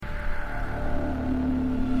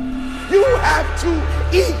You have to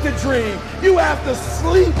eat the dream. You have to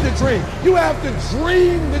sleep the dream. You have to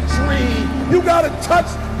dream the dream. You got to touch.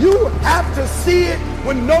 You have to see it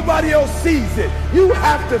when nobody else sees it. You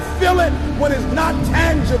have to feel it when it's not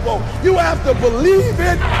tangible. You have to believe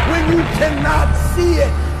it when you cannot see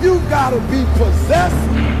it. You got to be possessed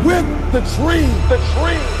with the dream. The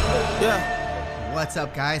dream. Yeah. What's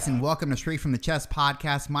up, guys, and welcome to Straight from the Chest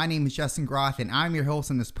podcast. My name is Justin Groth, and I'm your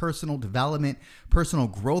host on this personal development, personal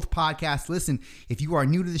growth podcast. Listen, if you are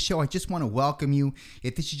new to the show, I just want to welcome you.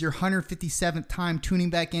 If this is your 157th time tuning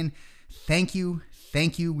back in, thank you.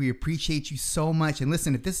 Thank you. We appreciate you so much. And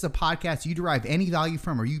listen, if this is a podcast you derive any value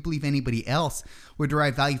from, or you believe anybody else would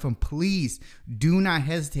derive value from, please do not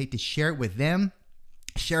hesitate to share it with them.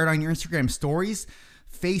 Share it on your Instagram stories,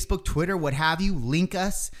 Facebook, Twitter, what have you. Link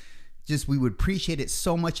us. We would appreciate it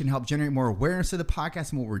so much and help generate more awareness of the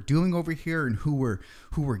podcast and what we're doing over here and who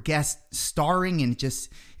we're guest starring, and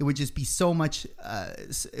it would just be so much.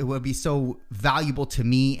 It would be so valuable to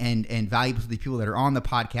me and valuable to the people that are on the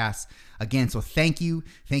podcast. Again, so thank you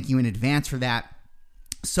in advance for that.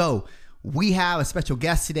 So we have a special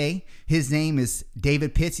guest today. His name is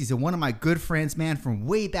David Pitts. He's one of my good friends, man, from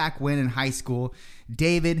way back when in high school.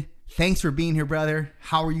 David, thanks for being here, brother.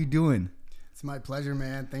 How are you doing? It's my pleasure,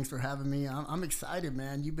 man. Thanks for having me. I'm excited,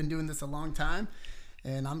 man. You've been doing this a long time,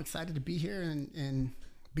 and I'm excited to be here and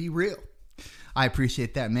be real. I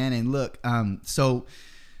appreciate that, man. And look, so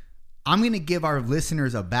I'm going to give our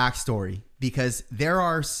listeners a backstory, because there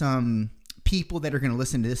are some people that are going to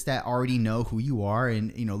listen to this that already know who you are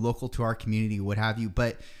and, you know, local to our community, what have you.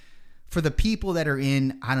 But for the people that are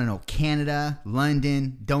in, I don't know, Canada,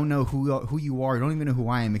 London, don't know who you are, don't even know who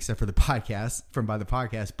I am except for the podcast, by the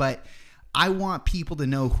podcast, but I want people to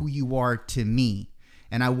know who you are to me.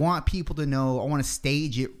 And I want people to know, I want to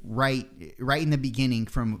stage it right in the beginning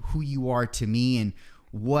from who you are to me and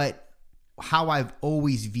how I've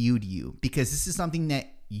always viewed you, because this is something that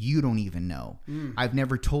you don't even know. I've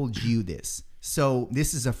never told you this. So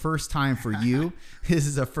this is a first time for you. This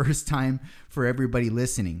is a first time for everybody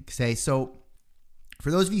listening. Okay. So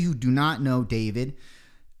for those of you who do not know David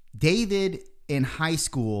in high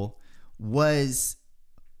school was,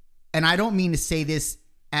 and I don't mean to say this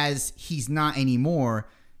as he's not anymore,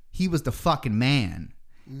 he was the fucking man.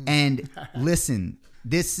 And listen,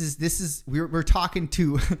 we're talking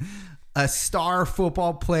to a star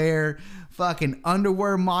football player, fucking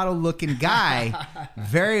underwear model looking guy.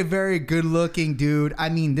 Very, very good looking dude. I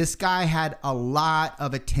mean, this guy had a lot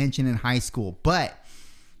of attention in high school. But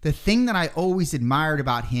the thing that I always admired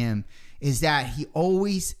about him is that he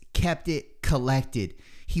always kept it collected.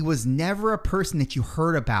 He was never a person that you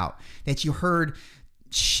heard about, that you heard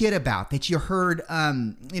shit about, that you heard,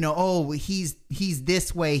 oh, he's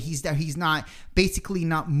this way, he's not, basically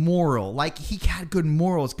not moral. Like, he had good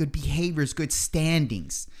morals, good behaviors, good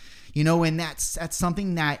standings, you know, and that's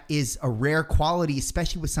something that is a rare quality,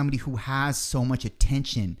 especially with somebody who has so much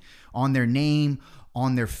attention on their name,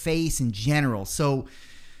 on their face in general. So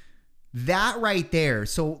that right there,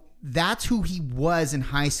 so that's who he was in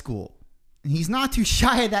high school. He's not too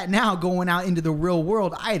shy of that now, going out into the real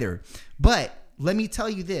world either. But let me tell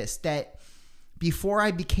you this, that before I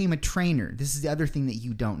became a trainer, this is the other thing that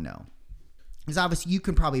you don't know. Because obviously you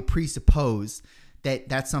can probably presuppose that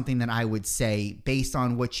that's something that I would say based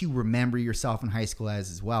on what you remember yourself in high school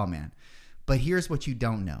as well, man. But here's what you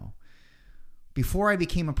don't know. Before I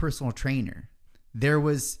became a personal trainer, there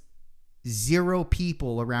was 0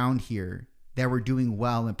 people around here that were doing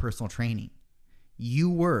well in personal training. You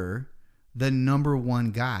were the number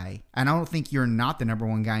one guy. And I don't think you're not the number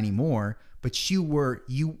one guy anymore, but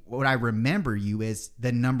what I remember you as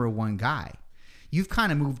the number one guy. You've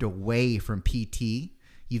kind of moved away from PT.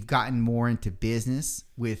 You've gotten more into business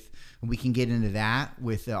we can get into that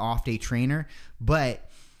with the off-day trainer, but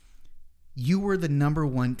you were the number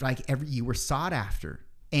one, you were sought after.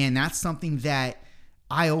 And that's something that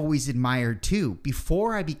I always admired too.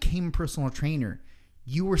 Before I became a personal trainer,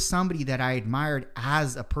 you were somebody that I admired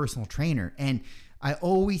as a personal trainer. And I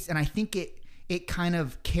think it kind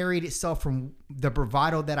of carried itself from the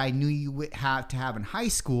bravado that I knew you would have to have in high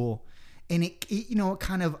school. And it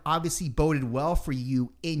kind of obviously boded well for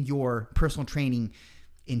you in your personal training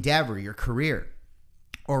endeavor, your career,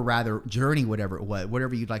 or rather journey,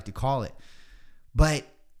 whatever you'd like to call it. But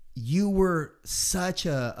you were such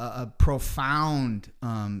a profound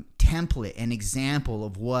template and example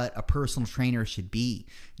of what a personal trainer should be,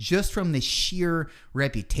 just from the sheer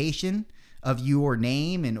reputation of your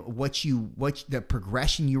name and what the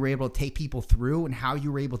progression you were able to take people through and how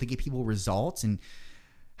you were able to get people results, and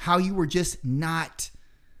how you were just not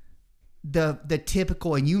the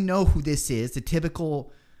typical, and you know who this is, the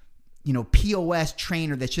typical POS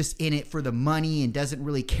trainer that's just in it for the money and doesn't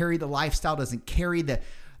really carry the lifestyle, doesn't carry the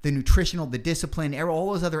nutritional, the discipline,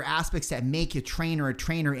 all those other aspects that make a trainer,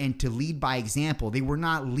 and to lead by example. They were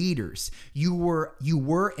not leaders. You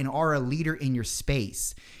were and are a leader in your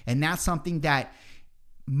space. And that's something that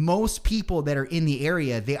most people that are in the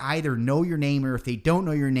area, they either know your name, or if they don't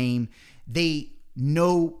know your name, they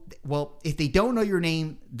know, well, if they don't know your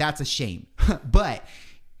name, that's a shame. But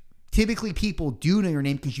typically people do know your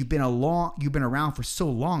name because you've been around for so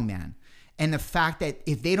long, man. And the fact that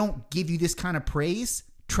if they don't give you this kind of praise,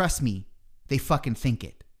 trust me, they fucking think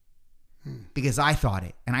it. Because I thought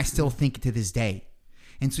it, and I still think it to this day.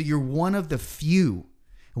 And so you're one of the few.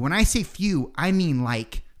 And when I say few, I mean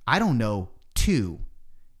like, I don't know, 2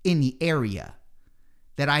 in the area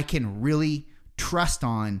that I can really trust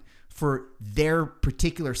on for their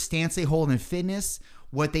particular stance they hold in fitness,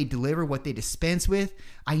 what they deliver, what they dispense with.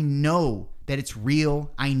 I know that it's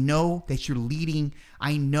real. I know that you're leading.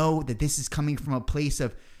 I know that this is coming from a place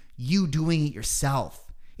of you doing it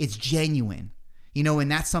yourself. It's genuine,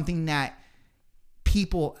 and that's something that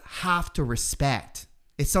people have to respect.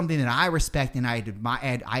 It's something that I respect and I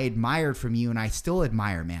admired from you, and I still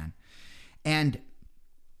admire, man. And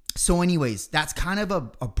so anyways, that's kind of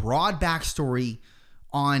a broad backstory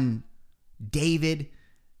on David,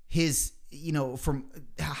 his, from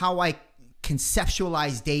how I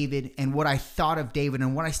conceptualized David and what I thought of David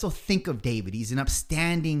and what I still think of David. He's an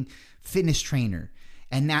upstanding fitness trainer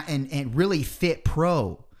and really fit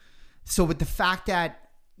pro. So with the fact that,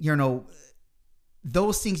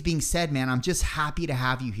 those things being said, man, I'm just happy to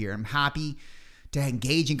have you here. I'm happy to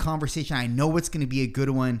engage in conversation. I know it's going to be a good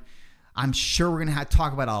one. I'm sure we're going to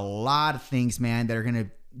talk about a lot of things, man, that are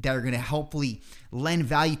going to hopefully lend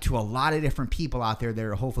value to a lot of different people out there that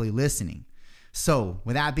are hopefully listening. So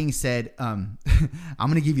with that being said, I'm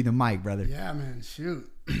going to give you the mic, brother. Yeah, man,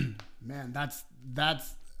 shoot. Man,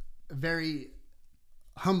 that's very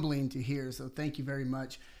humbling to hear. So thank you very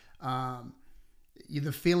much.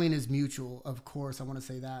 The feeling is mutual, of course. I want to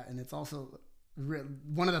say that. And it's also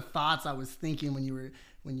one of the thoughts I was thinking when you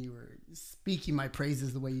were speaking my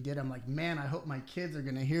praises the way you did. I'm like, man, I hope my kids are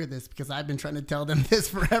going to hear this because I've been trying to tell them this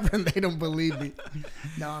forever and they don't believe me.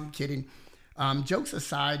 No, I'm kidding. Jokes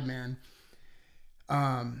aside, man,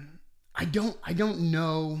 I don't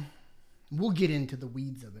know. We'll get into the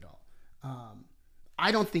weeds of it all.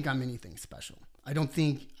 I don't think I'm anything special. I don't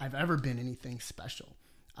think I've ever been anything special.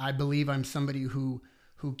 I believe I'm somebody who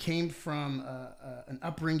came from an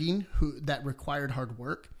upbringing that required hard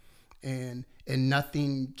work, and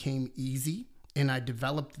nothing came easy. And I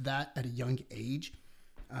developed that at a young age.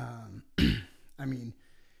 I mean,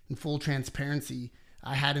 in full transparency,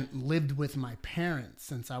 I hadn't lived with my parents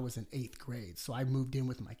since I was in 8th grade. So I moved in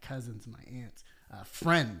with my cousins, my aunts,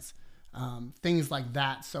 friends, things like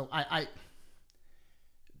that. So I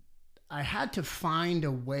had to find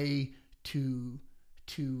a way to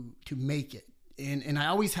make it. And I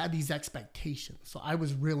always had these expectations. So I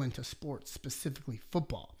was real into sports, specifically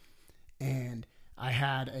football. And I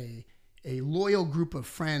had a loyal group of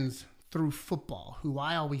friends through football who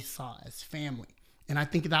I always saw as family. And I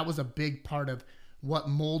think that was a big part of what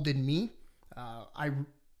molded me. I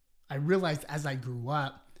realized as I grew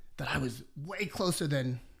up that I was way closer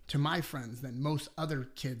to my friends than most other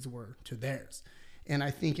kids were to theirs. And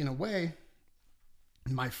I think in a way,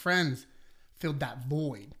 my friends filled that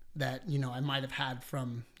void that, I might have had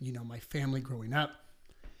from, my family growing up.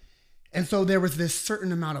 And so there was this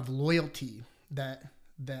certain amount of loyalty that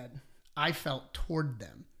I felt toward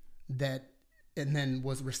them and then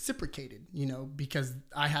was reciprocated, because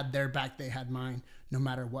I had their back, they had mine, no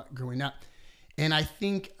matter what growing up. And I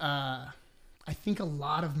think a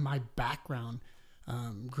lot of my background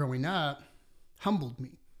growing up humbled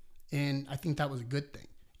me. And I think that was a good thing.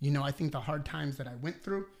 I think the hard times that I went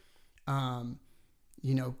through,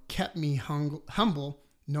 kept me humble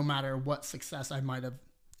no matter what success I might have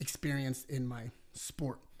experienced in my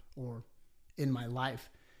sport or in my life.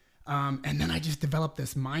 And then I just developed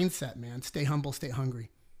this mindset, man. Stay humble, stay hungry.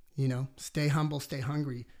 Stay humble, stay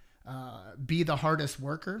hungry. Be the hardest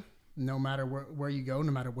worker, no matter where you go,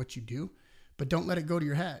 no matter what you do. But don't let it go to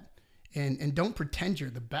your head. And don't pretend you're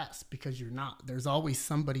the best, because you're not. There's always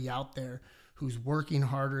somebody out there who's working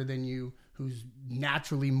harder than you, who's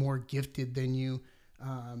naturally more gifted than you,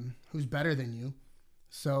 who's better than you.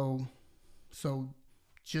 So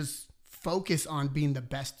just focus on being the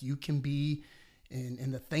best you can be,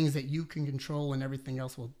 and the things that you can control, and everything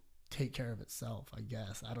else will take care of itself, I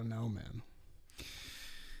guess. I don't know, man.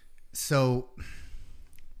 So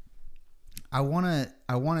I want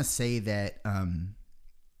to say that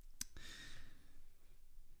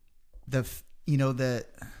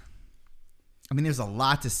I mean, there's a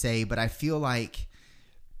lot to say, but I feel like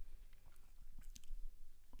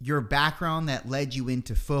your background that led you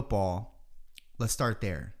into football, let's start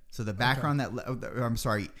there. So the background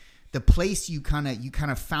the place you kind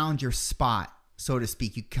of found your spot, so to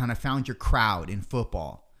speak. You kind of found your crowd in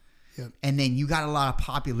football. Yep. And then you got a lot of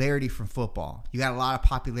popularity from football. You got a lot of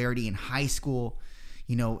popularity in high school,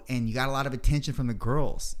 you know, and you got a lot of attention from the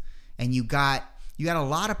girls. And you got a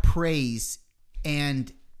lot of praise,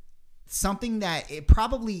 and something that it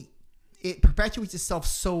perpetuates itself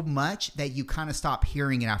so much that you kind of stop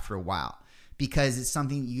hearing it after a while, because it's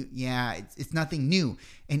something it's nothing new.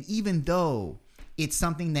 And even though it's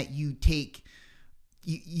something that you take,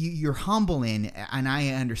 you're humble in, and I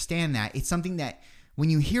understand that, it's something that when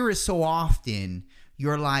you hear it so often,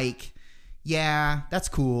 you're like, yeah, that's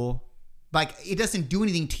cool. Like, it doesn't do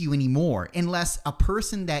anything to you anymore unless a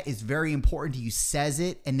person that is very important to you says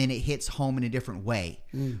it, and then it hits home in a different way,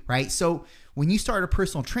 right? So when you started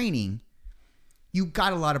personal training, you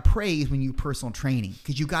got a lot of praise when you personal training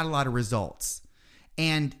because you got a lot of results.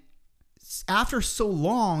 And after so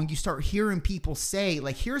long, you start hearing people say,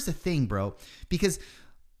 like, here's the thing, bro, because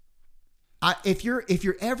if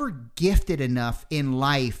you're ever gifted enough in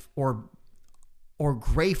life, or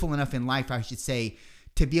grateful enough in life, I should say,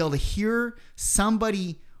 to be able to hear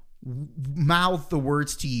somebody mouth the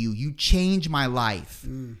words to you, you change my life.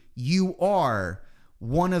 You are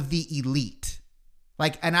one of the elite.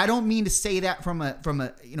 Like, and I don't mean to say that from a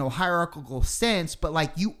hierarchical sense, but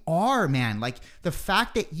like, you are, man. Like, the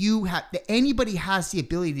fact that that anybody has the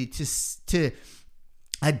ability to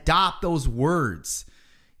adopt those words,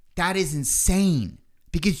 that is insane.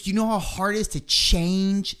 Because you know how hard it is to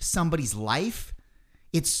change somebody's life?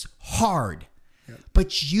 It's hard. Yep.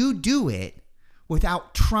 But you do it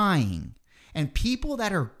without trying. And people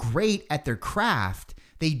that are great at their craft,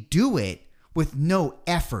 they do it with no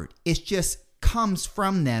effort. It's just comes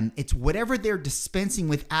from them. It's whatever they're dispensing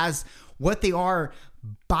with as what they are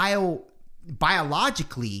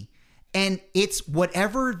biologically, and it's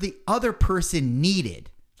whatever the other person needed.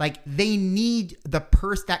 Like, they need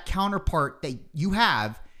that counterpart that you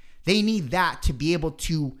have, they need that to be able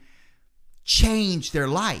to change their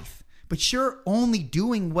life. But you're only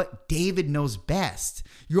doing what David knows best.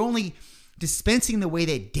 You're only dispensing the way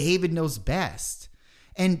that David knows best.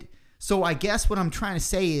 And so I guess what I'm trying to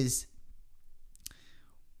say is,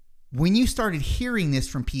 when you started hearing this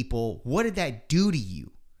from people, what did that do to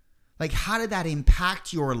you? Like, how did that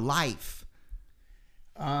impact your life?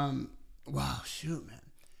 Wow, shoot, man.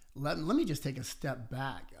 Let me just take a step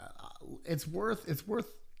back. It's worth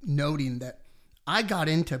noting that I got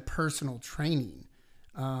into personal training.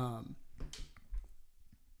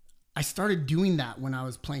 I started doing that when I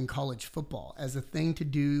was playing college football as a thing to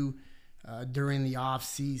do during the off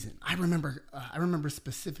season. I remember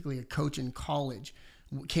specifically a coach in college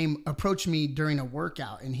approached me during a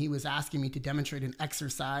workout, and he was asking me to demonstrate an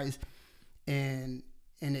exercise, and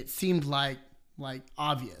it seemed like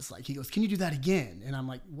obvious. Like, he goes, "Can you do that again?" And I'm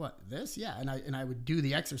like, "What, this?" Yeah. And I would do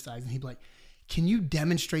the exercise, and he'd be like, "Can you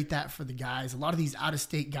demonstrate that for the guys? A lot of these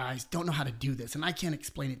out-of-state guys don't know how to do this, and I can't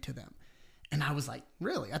explain it to them." And I was like,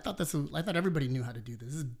 "Really? I thought everybody knew how to do this.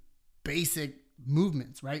 This is basic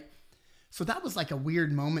movements, right?" So that was like a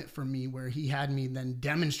weird moment for me, where he had me then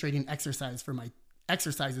demonstrating exercises for my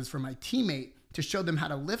teammate to show them how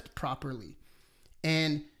to lift properly.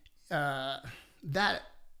 And that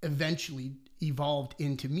eventually evolved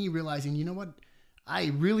into me realizing, you know what?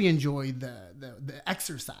 I really enjoy the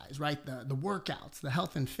exercise, right? The workouts, the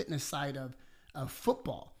health and fitness side of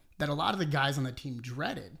football that a lot of the guys on the team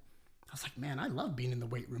dreaded. I was like, man, I love being in the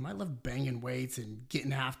weight room. I love banging weights and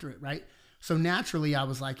getting after it, right? So naturally, I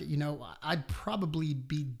was like, you know, I'd probably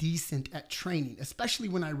be decent at training, especially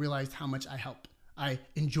when I realized how much I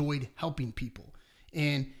enjoyed helping people.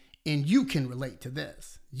 And you can relate to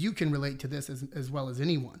this. You can relate to this as well as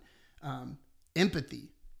anyone. Empathy.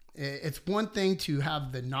 It's one thing to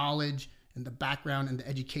have the knowledge and the background and the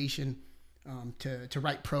education to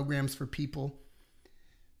write programs for people,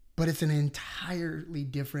 but it's an entirely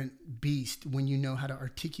different beast when you know how to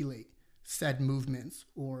articulate said movements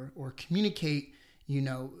or communicate, you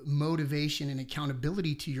know, motivation and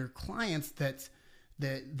accountability to your clients that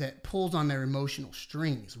pulls on their emotional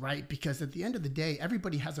strings, right? Because at the end of the day,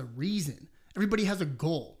 everybody has a reason. Everybody has a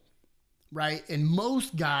goal, right? And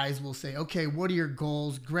most guys will say, okay, what are your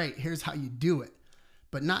goals? Great, here's how you do it.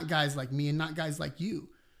 But not guys like me and not guys like you.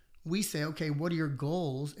 We say, okay, what are your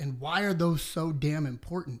goals and why are those so damn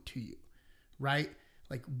important to you, right?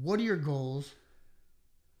 Like, what are your goals?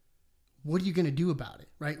 What are you going to do about it,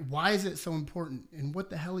 right? Why is it so important? And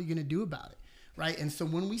what the hell are you going to do about it, right? And so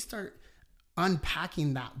when we start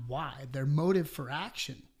unpacking that why, their motive for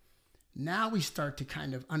action, now we start to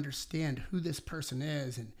kind of understand who this person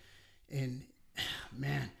is. And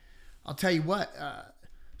man, I'll tell you what,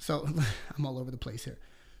 so I'm all over the place here.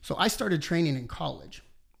 So I started training in college.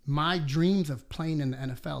 My dreams of playing in the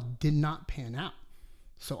NFL did not pan out.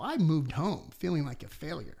 So I moved home feeling like a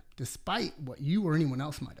failure, despite what you or anyone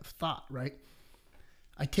else might have thought, right?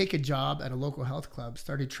 I take a job at a local health club,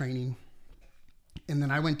 started training, and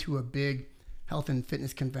then I went to a big health and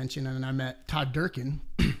fitness convention, and I met Todd Durkin,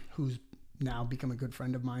 who's now become a good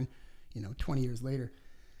friend of mine, 20 years later.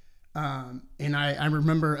 And I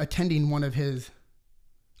remember attending one of his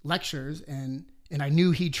lectures, and I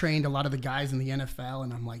knew he trained a lot of the guys in the NFL,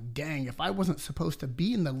 and I'm like, dang, if I wasn't supposed to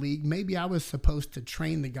be in the league, maybe I was supposed to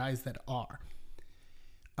train the guys that are.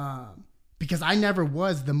 Because I never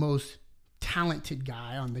was the most talented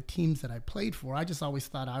guy on the teams that I played for. I just always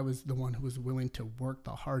thought I was the one who was willing to work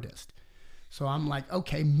the hardest. So I'm like,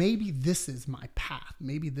 okay, maybe this is my path.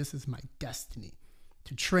 Maybe this is my destiny,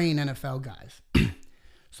 to train NFL guys.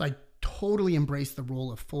 So I totally embraced the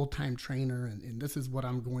role of full-time trainer, and this is what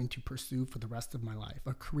I'm going to pursue for the rest of my life,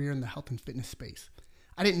 a career in the health and fitness space.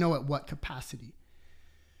 I didn't know at what capacity,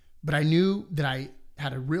 but I knew that I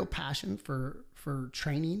had a real passion for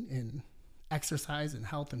training and exercise and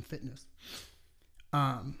health and fitness.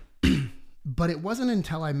 But it wasn't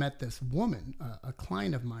until I met this woman, a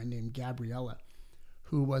client of mine named Gabriella,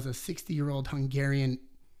 who was a 60-year-old Hungarian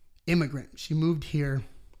immigrant. She moved here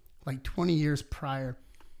like 20 years prior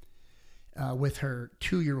with her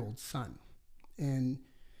 2-year-old son. And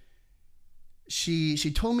she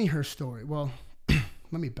told me her story. Well,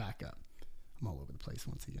 let me back up. I'm all over the place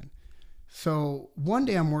once again. So one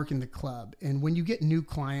day I'm working the club, and when you get new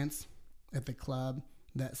clients at the club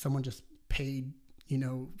that someone just paid,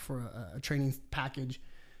 for a training package,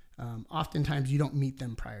 oftentimes you don't meet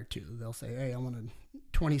them prior to. They'll say, hey, I want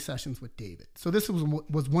 20 sessions with David. So this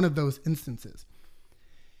was one of those instances.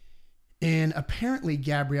 And apparently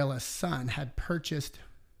Gabriella's son had purchased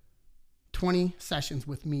 20 sessions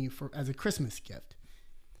with me as a Christmas gift.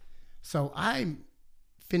 So I'm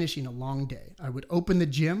finishing a long day. I would open the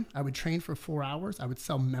gym. I would train for 4 hours. I would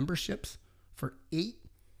sell memberships for 8.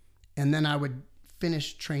 And then I would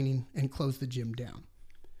finish training and close the gym down.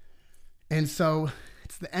 And so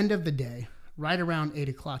it's the end of the day, right around 8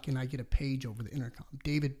 o'clock, and I get a page over the intercom.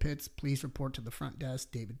 David Pitts, please report to the front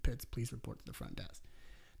desk. David Pitts, please report to the front desk.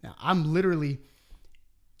 Now, I'm literally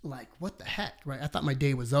like, what the heck, right? I thought my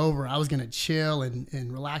day was over. I was going to chill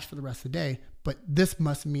and relax for the rest of the day. But this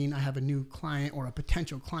must mean I have a new client or a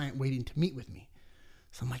potential client waiting to meet with me.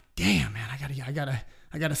 So I'm like, damn, man,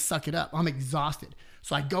 I gotta suck it up. I'm exhausted.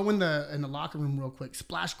 So I go in the locker room real quick,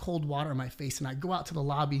 splash cold water on my face, and I go out to the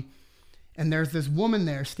lobby, and there's this woman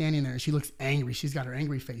there standing there, and she looks angry. She's got her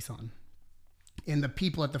angry face on. And the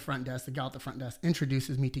people at the front desk, the gal at the front desk,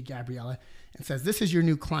 introduces me to Gabriella and says, this is your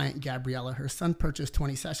new client, Gabriella. Her son purchased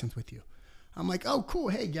 20 sessions with you. I'm like, oh, cool.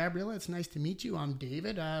 Hey, Gabriella, it's nice to meet you. I'm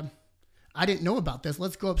David. I didn't know about this.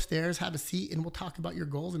 Let's go upstairs, have a seat, and we'll talk about your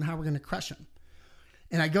goals and how we're going to crush them.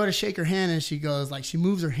 And I go to shake her hand, and she goes, she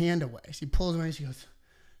moves her hand away. She pulls away, and she goes,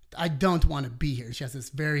 I don't want to be here. She has this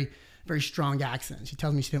very, very strong accent. She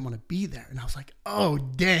tells me she didn't want to be there. And I was like, oh,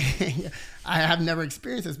 dang. I have never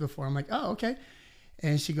experienced this before. I'm like, oh, okay.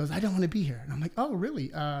 And she goes, I don't want to be here. And I'm like, oh,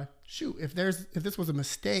 really? Shoot, if this was a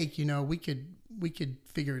mistake, we could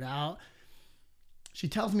figure it out. She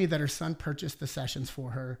tells me that her son purchased the sessions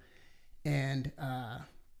for her. And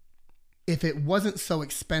if it wasn't so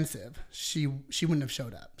expensive, she wouldn't have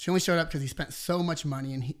showed up. She only showed up because he spent so much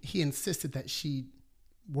money, and he insisted that she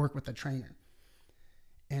work with a trainer.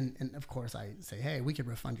 And of course I say, hey, we could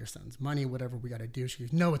refund your son's money, whatever we got to do. She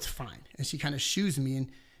goes, no, it's fine. And she kind of shoos me,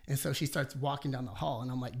 and so she starts walking down the hall, and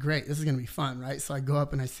I'm like, great, this is going to be fun, right? So I go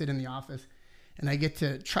up and I sit in the office, and I get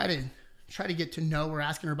to try to get to know her,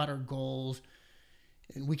 asking her about her goals,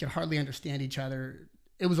 and we could hardly understand each other.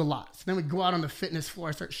 It was a lot. So then we go out on the fitness floor.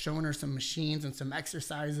 I start showing her some machines and some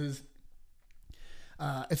exercises.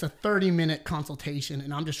 It's a 30-minute consultation,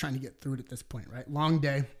 and I'm just trying to get through it at this point, right? Long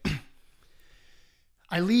day.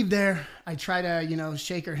 I leave there. I try to,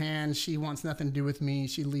 shake her hand. She wants nothing to do with me.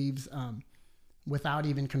 She leaves without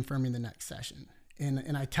even confirming the next session.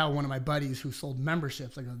 And I tell one of my buddies who sold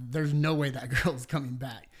memberships, I go, there's no way that girl's coming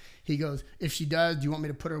back. He goes, if she does, do you want me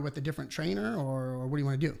to put her with a different trainer, or what do you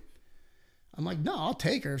want to do? I'm like, no, I'll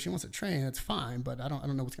take her. If she wants to train, that's fine, but I don't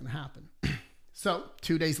know what's going to happen. So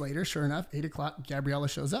 2 days later, sure enough, 8 o'clock, Gabriella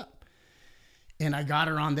shows up. And I got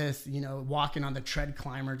her on this, walking on the tread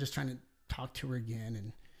climber, just trying to talk to her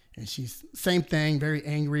again. And she's same thing, very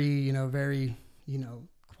angry, very,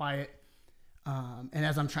 quiet. And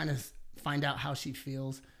as I'm trying to find out how she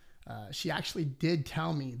feels. She actually did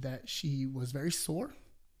tell me that she was very sore,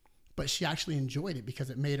 but she actually enjoyed it because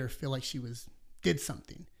it made her feel like she did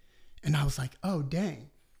something. And I was like, oh, dang,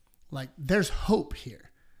 like there's hope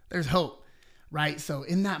here. There's hope, right? So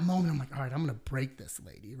in that moment, I'm like, all right, I'm going to break this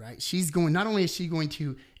lady, right? Not only is she going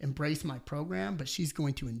to embrace my program, but she's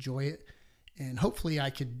going to enjoy it. And hopefully I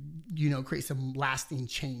could, create some lasting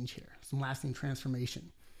change here, some lasting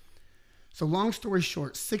transformation. So long story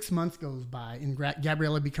short, 6 months goes by and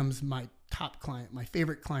Gabriella becomes my top client, my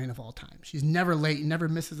favorite client of all time. She's never late, never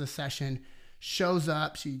misses a session, shows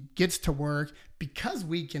up, she gets to work. Because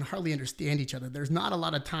we can hardly understand each other, there's not a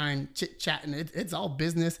lot of time chit-chatting. It's all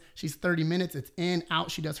business. She's 30 minutes, it's in, out.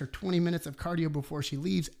 She does her 20 minutes of cardio before she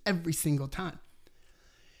leaves every single time.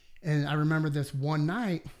 And I remember this one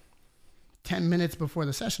night, 10 minutes before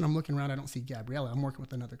the session, I'm looking around, I don't see Gabriella. I'm working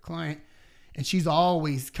with another client, and she's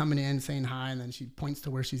always coming in, saying hi, and then she points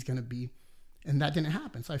to where she's going to be. And that didn't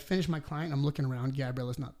happen. So I finished my client, I'm looking around,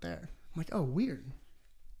 Gabriella's not there. I'm like, oh, weird.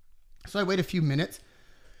 So I wait a few minutes,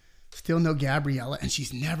 still no Gabriella, and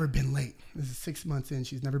she's never been late. This is 6 months in,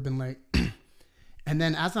 she's never been late. And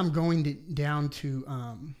then as I'm going down to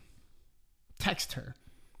text her,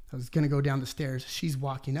 I was going to go down the stairs, she's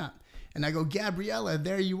walking up. And I go, Gabriella,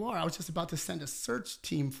 there you are. I was just about to send a search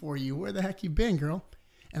team for you. Where the heck you been, girl?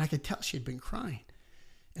 And I could tell she had been crying.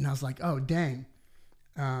 And I was like, oh, dang.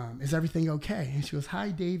 Is everything okay? And she goes, hi,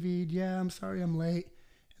 David. Yeah, I'm sorry I'm late.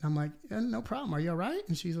 And I'm like, yeah, no problem. Are you all right?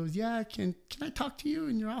 And she goes, yeah, can I talk to you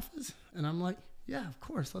in your office? And I'm like, yeah, of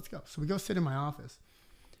course. Let's go. So we go sit in my office.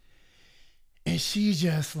 And she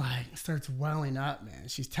just like starts welling up, man.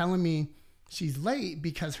 She's telling me she's late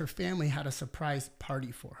because her family had a surprise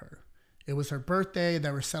party for her. It was her birthday.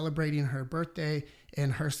 They were celebrating her birthday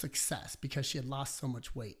and her success because she had lost so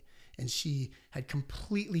much weight and she had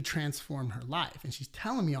completely transformed her life. And she's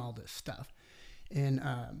telling me all this stuff. And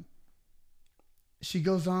she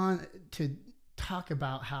goes on to talk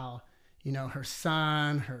about how, her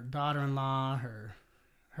son, her daughter-in-law,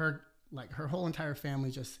 her whole entire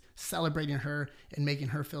family just celebrating her and making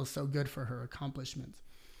her feel so good for her accomplishments.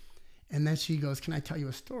 And then she goes, can I tell you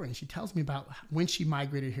a story? And she tells me about when she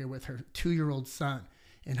migrated here with her 2-year-old son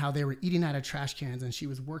and how they were eating out of trash cans and she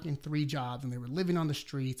was working 3 jobs and they were living on the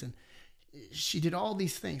streets and she did all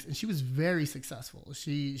these things and she was very successful.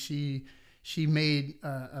 She made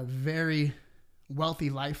a very wealthy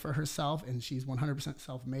life for herself and she's 100%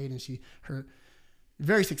 self-made and her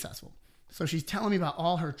very successful. So she's telling me about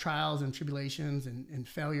all her trials and tribulations and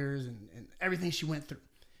failures and everything she went through.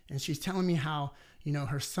 And she's telling me how,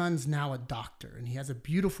 her son's now a doctor and he has a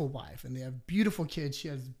beautiful wife and they have beautiful kids. She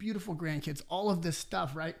has beautiful grandkids, all of this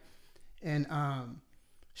stuff, right? And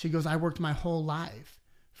she goes, I worked my whole life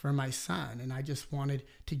for my son and I just wanted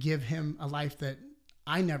to give him a life that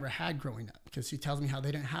I never had growing up, because she tells me how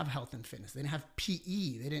they didn't have health and fitness. They didn't have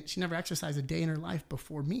PE. She never exercised a day in her life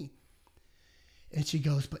before me. And she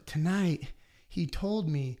goes, but tonight he told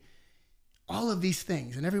me all of these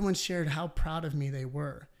things and everyone shared how proud of me they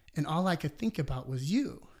were. And all I could think about was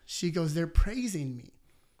you. She goes, they're praising me.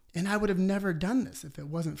 And I would have never done this if it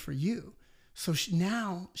wasn't for you. So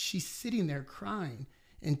now she's sitting there crying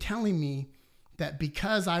and telling me that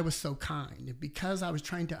because I was so kind and because I was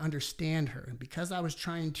trying to understand her and because I was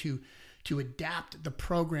trying to adapt the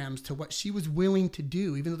programs to what she was willing to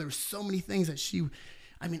do, even though there were so many things that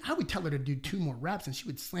I would tell her to do 2 more reps and she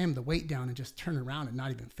would slam the weight down and just turn around and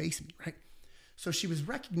not even face me, right? So she was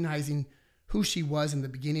recognizing who she was in the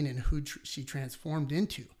beginning and who she transformed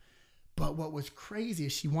into. But what was crazy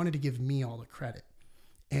is she wanted to give me all the credit.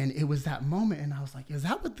 And it was that moment and I was like, is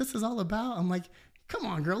that what this is all about? I'm like, come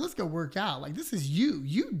on, girl, let's go work out. Like, this is you.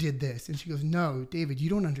 You did this. And she goes, no, David, you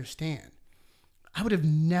don't understand. I would have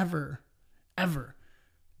never, ever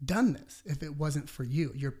done this if it wasn't for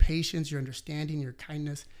you. Your patience, your understanding, your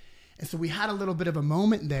kindness. And so we had a little bit of a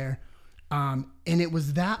moment there. And it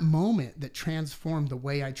was that moment that transformed the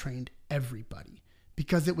way I trained everybody.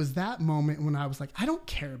 Because it was that moment when I was like, I don't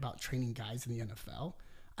care about training guys in the NFL.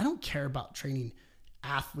 I don't care about training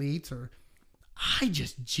athletes, or I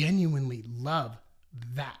just genuinely love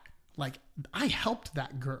that. Like, I helped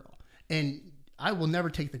that girl and I will never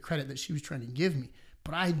take the credit that she was trying to give me,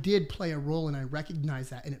 but I did play a role and I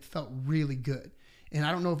recognized that and it felt really good. And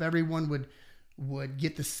I don't know if everyone would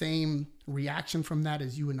get the same reaction from that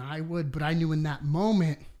as you and I would, but I knew in that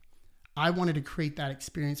moment, I wanted to create that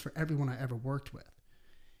experience for everyone I ever worked with.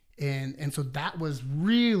 And so that was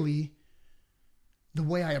really the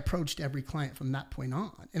way I approached every client from that point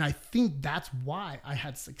on. And I think that's why I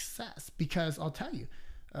had success, because I'll tell you,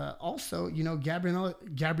 also, Gabriella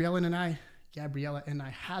and I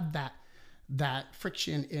had that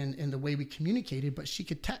friction in the way we communicated, but she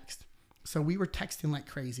could text. So we were texting like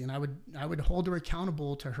crazy, and I would hold her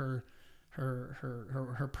accountable to her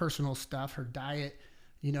personal stuff, her diet,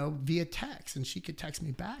 via text, and she could text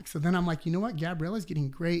me back. So then I'm like, you know what? Gabriella's getting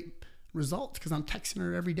great results because I'm texting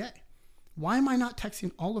her every day. Why am I not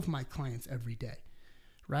texting all of my clients every day?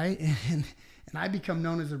 Right? And I become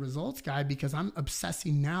known as a results guy because I'm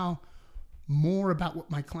obsessing now more about what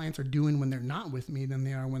my clients are doing when they're not with me than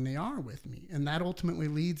they are when they are with me. And that ultimately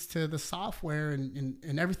leads to the software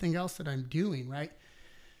and everything else that I'm doing, right?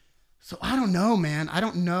 So I don't know, man. I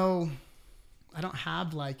don't know. I don't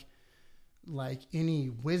have like any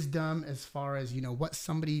wisdom as far as, what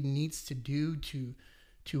somebody needs to do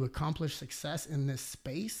to accomplish success in this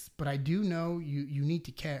space. But I do know you need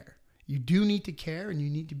to care. You do need to care, and you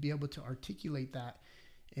need to be able to articulate that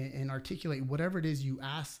and articulate whatever it is you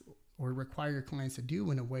ask or require your clients to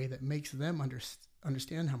do in a way that makes them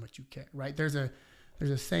understand how much you care, right? There's a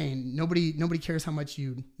saying, nobody cares how much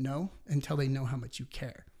you know until they know how much you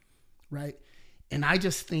care, right? And I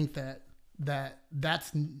just think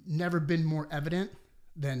that's never been more evident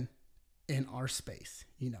than in our space,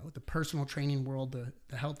 the personal training world,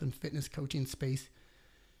 the health and fitness coaching space.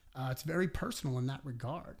 It's very personal in that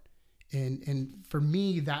regard. And for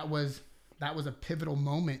me, that was a pivotal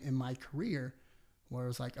moment in my career where it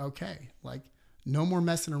was like, okay, like no more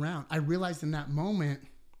messing around. I realized in that moment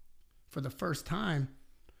for the first time,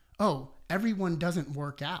 oh, everyone doesn't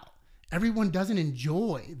work out. Everyone doesn't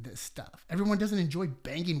enjoy this stuff. Everyone doesn't enjoy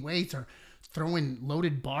banging weights or throwing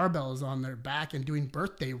loaded barbells on their back and doing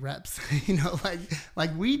birthday reps,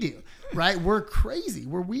 like we do, right? We're crazy.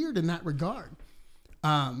 We're weird in that regard.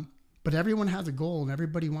 But everyone has a goal and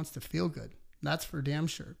everybody wants to feel good. That's for damn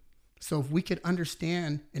sure. So if we could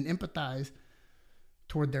understand and empathize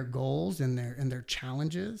toward their goals and their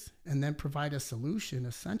challenges and then provide a solution,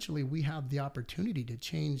 essentially we have the opportunity to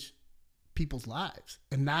change people's lives.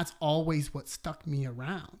 And that's always what stuck me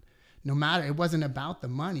around. No matter, it wasn't about the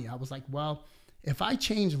money. I was like, well, if I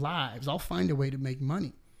change lives, I'll find a way to make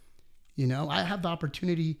money. I have the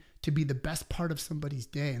opportunity to be the best part of somebody's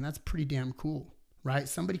day, and that's pretty damn cool, right?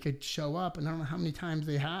 Somebody could show up, and I don't know how many times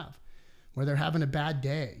they have, where they're having a bad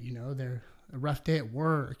day, they're a rough day at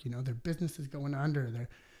work, their business is going under,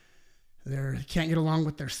 they can't get along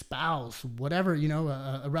with their spouse, whatever,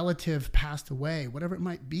 a relative passed away, whatever it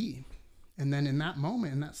might be. And then in that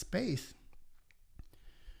moment, in that space,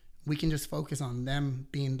 we can just focus on them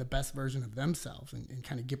being the best version of themselves and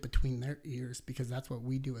kind of get between their ears, because that's what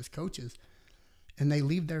we do as coaches. And they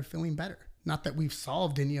leave there feeling better. Not that we've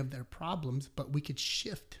solved any of their problems, but we could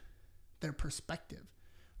shift their perspective,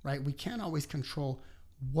 right? We can't always control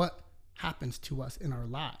what happens to us in our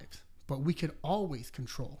lives, but we could always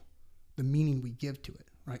control the meaning we give to it,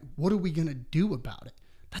 right? What are we going to do about it?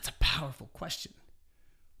 That's a powerful question.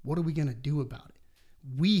 What are we going to do about it?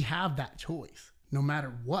 We have that choice. No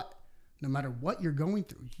matter what you're going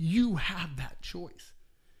through, you have that choice.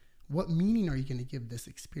 What meaning are you going to give this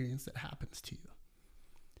experience that happens to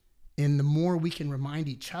you? And the more we can remind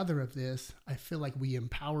each other of this, I feel like we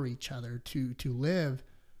empower each other to live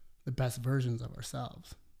the best versions of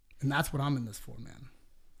ourselves. And that's what I'm in this for, man.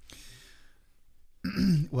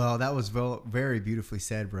 Well, that was very beautifully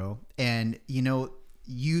said, bro. And you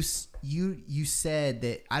said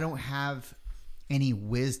that I don't have any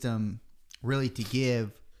wisdom really to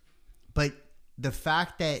give, but the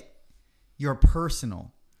fact that you're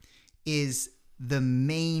personal is the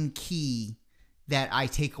main key that I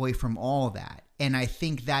take away from all that. And I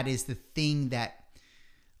think that is the thing that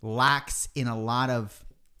lacks in a lot of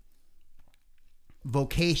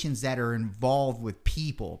vocations that are involved with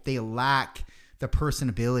people. They lack the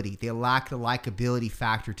personability. They lack the likability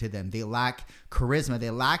factor to them. They lack charisma. They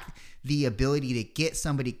lack the ability to get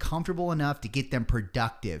somebody comfortable enough to get them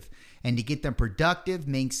productive. And to get them productive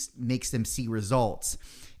makes them see results.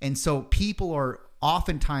 And so people are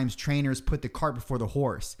oftentimes, trainers put the cart before the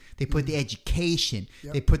horse. They put the education,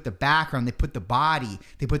 they put the background, they put the body,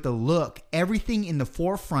 they put the look, everything in the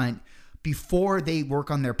forefront before they work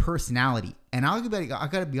on their personality. And I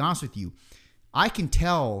got to be honest with you. I can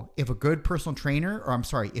tell if a personal trainer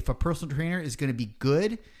is going to be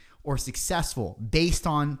good or successful based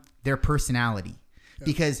on their personality. Yeah.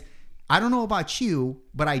 Because I don't know about you,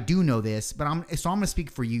 but I do know this, so I'm going to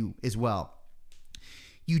speak for you as well.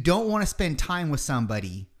 You don't want to spend time with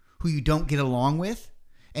somebody who you don't get along with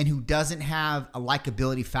and who doesn't have a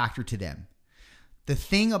likability factor to them. The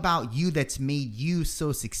thing about you that's made you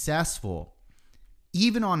so successful,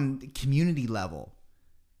 even on the community level,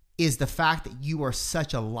 is the fact that you are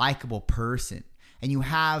such a likable person and you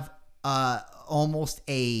have almost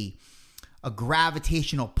a a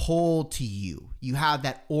gravitational pull to you. You have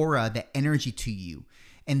that aura, that energy to you.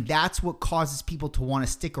 And that's what causes people to want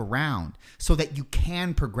to stick around so that you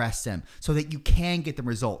can progress them, so that you can get the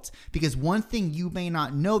results. Because one thing you may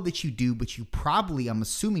not know that you do, but you probably, I'm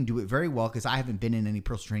assuming, do it very well, because I haven't been in any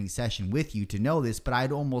personal training session with you to know this, but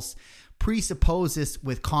I'd almost presuppose this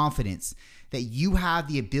with confidence, that you have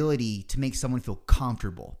the ability to make someone feel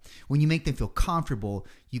comfortable. When you make them feel comfortable,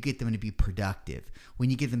 you get them to be productive.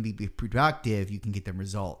 When you get them to be productive, you can get them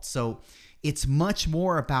results. So it's much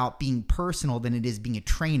more about being personal than it is being a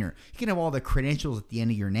trainer. You can have all the credentials at the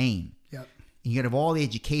end of your name. Yep. You can have all the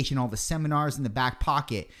education, all the seminars in the back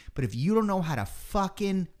pocket. But if you don't know how to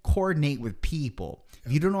fucking coordinate with people,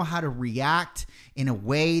 if you don't know how to react in a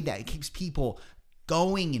way that keeps people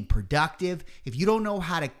going and productive, if you don't know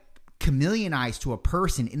how to chameleonize to a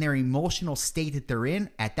person in their emotional state that they're in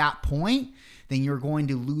at that point, then you're going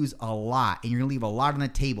to lose a lot and you're going to leave a lot on the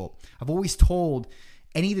table. I've always told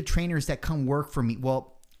any of the trainers that come work for me,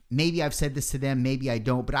 well, maybe I've said this to them, maybe I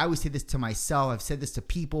don't, but I always say this to myself. I've said this to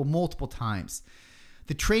people multiple times.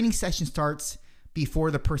 The training session starts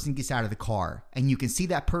before the person gets out of the car, and you can see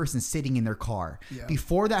that person sitting in their car. Yeah.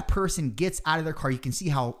 Before that person gets out of their car, you can see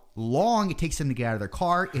how long it takes them to get out of their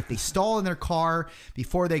car. If they stall in their car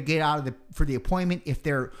before they get out of for the appointment, if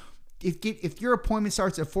your appointment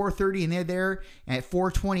starts at 4:30 and they're there at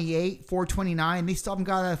 4:28, 4:29, they still haven't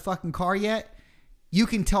got out of the fucking car yet, you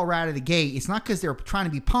can tell right out of the gate. It's not because they're trying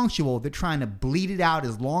to be punctual. They're trying to bleed it out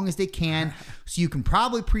as long as they can. So you can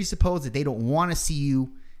probably presuppose that they don't want to see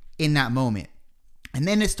you in that moment. And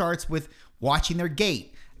then it starts with watching their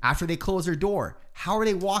gait after they close their door. How are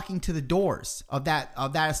they walking to the doors of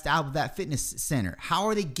that fitness center? How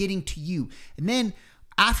are they getting to you? And then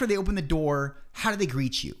after they open the door, how do they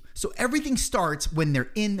greet you? So everything starts when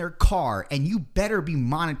they're in their car, and you better be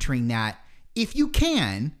monitoring that if you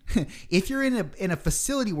can. If you're in a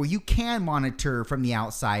facility where you can monitor from the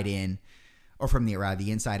outside in, or from the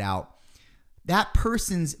inside out, that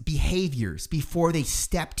person's behaviors before they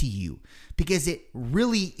step to you, because it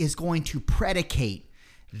really is going to predicate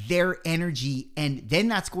their energy, and then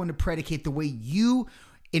that's going to predicate the way you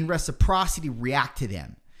in reciprocity react to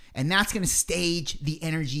them. And that's going to stage the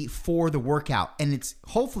energy for the workout, and it's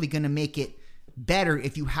hopefully going to make it better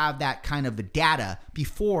if you have that kind of a data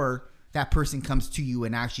before that person comes to you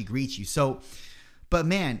and actually greets you. So, but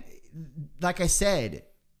man, like I said,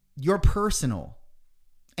 you're personal.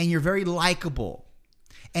 And you're very likable.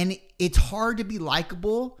 And it's hard to be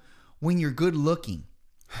likable when you're good looking,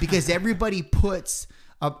 because everybody puts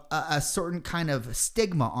a certain kind of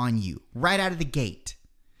stigma on you right out of the gate.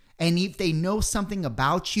 And if they know something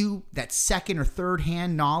about you, that second or third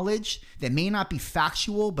hand knowledge that may not be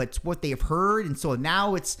factual, but it's what they've heard. And so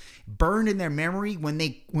now it's burned in their memory. When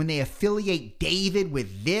they affiliate David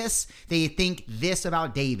with this, they think this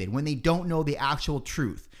about David when they don't know the actual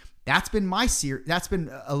truth. That's been that's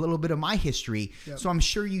been a little bit of my history. Yep. So I'm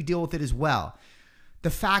sure you deal with it as well.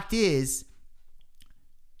 The fact is,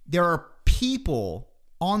 there are people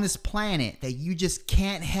on this planet that you just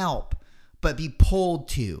can't help but be pulled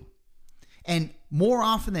to. And more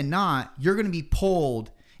often than not, you're going to be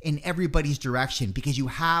pulled in everybody's direction because you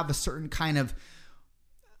have a certain kind of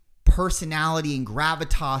personality and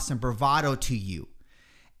gravitas and bravado to you.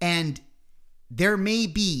 And there may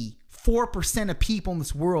be 4% of people in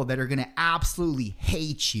this world that are going to absolutely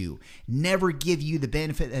hate you, never give you the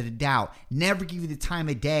benefit of the doubt, never give you the time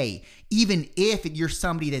of day, even if you're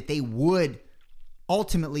somebody that they would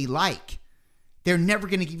ultimately like. They're never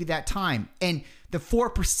going to give you that time. And the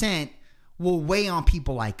 4% will weigh on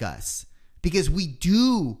people like us because we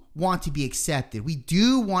do want to be accepted. We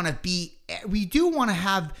do want to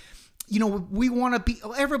have, we want to be,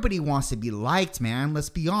 everybody wants to be liked, man. Let's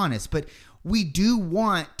be honest. But we do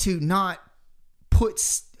want to not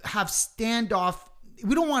have standoff.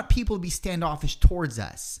 We don't want people to be standoffish towards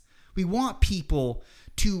us. We want people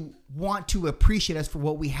to want to appreciate us for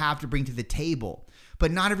what we have to bring to the table. But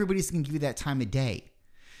not everybody's going to give you that time of day.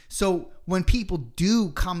 So when people do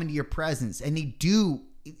come into your presence and they do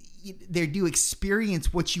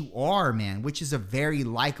experience what you are, man, which is a very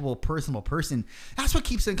likable, personable person, that's what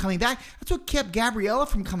keeps them coming back. That's what kept Gabriella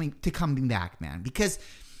from coming back, man, because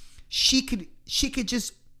she could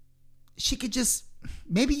just,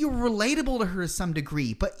 maybe you were relatable to her to some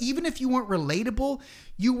degree, but even if you weren't relatable,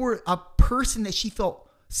 you were a person that she felt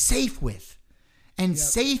safe with. And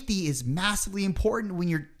safety is massively important when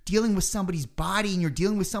you're dealing with somebody's body and you're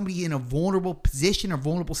dealing with somebody in a vulnerable position or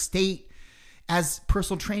vulnerable state, as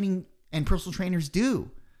personal training and personal trainers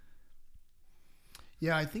do.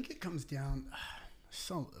 Yeah, I think it comes down,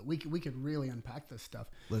 So we could really unpack this stuff.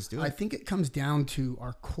 Let's do it. I think it comes down to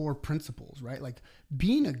our core principles, right? Like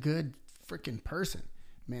being a good freaking person,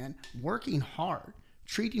 man, working hard,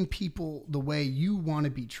 treating people the way you want to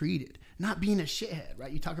be treated, not being a shithead,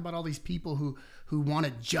 right? You talk about all these people who want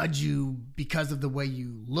to judge you because of the way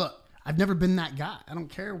you look. I've never been that guy. I don't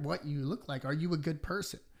care what you look like. Are you a good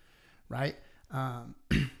person, right?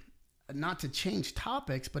 Not to change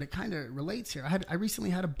topics, but it kind of relates here. I recently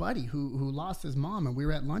had a buddy who lost his mom, and we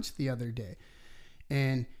were at lunch the other day,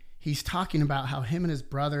 and he's talking about how him and his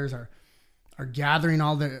brothers are gathering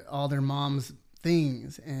all their mom's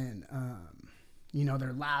things, and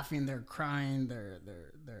they're laughing, they're crying,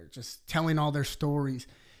 they're just telling all their stories,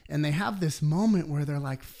 and they have this moment where they're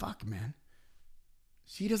like, "Fuck, man,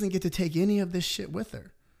 she doesn't get to take any of this shit with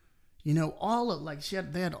her." They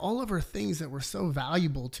had all of her things that were so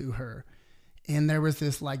valuable to her. And there was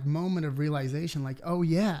this like moment of realization, like, oh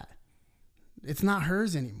yeah, it's not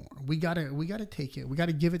hers anymore. We gotta take it. We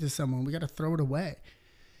gotta give it to someone. We gotta throw it away.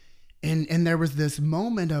 And there was this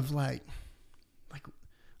moment of like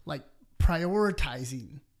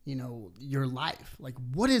prioritizing, your life. Like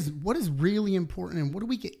what is really important and what do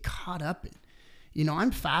we get caught up in? I'm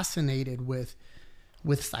fascinated with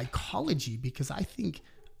psychology because I think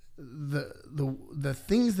the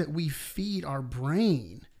things that we feed our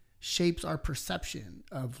brain shapes our perception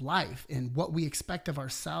of life and what we expect of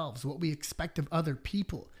ourselves, what we expect of other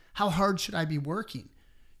people. How hard should I be working?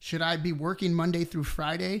 Should I be working Monday through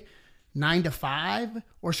Friday, 9 to 5?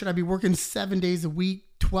 Or should I be working 7 days a week,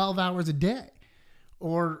 12 hours a day?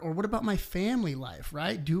 Or what about my family life,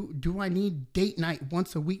 right? Do I need date night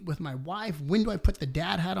once a week with my wife? When do I put the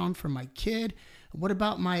dad hat on for my kid? What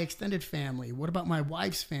about my extended family? What about my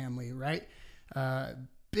wife's family, right?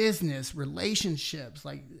 Business, relationships,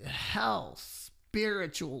 like health,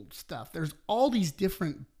 spiritual stuff. There's all these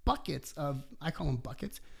different buckets I call them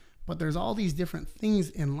buckets, but there's all these different things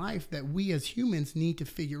in life that we as humans need to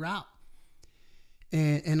figure out.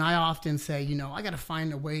 And I often say, I got to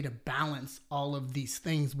find a way to balance all of these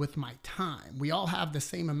things with my time. We all have the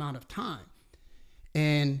same amount of time.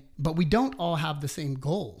 But we don't all have the same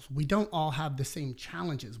goals. We don't all have the same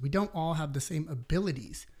challenges. We don't all have the same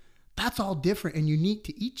abilities. That's all different and unique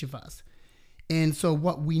to each of us. And so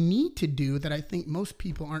what we need to do that I think most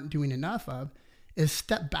people aren't doing enough of is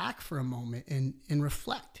step back for a moment and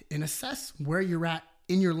reflect and assess where you're at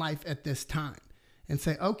in your life at this time and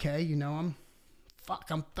say, okay, I'm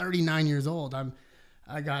 39 years old.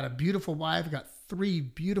 I got a beautiful wife. I got 3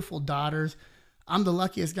 beautiful daughters. I'm the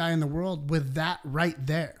luckiest guy in the world with that right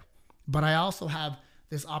there. But I also have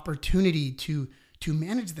this opportunity to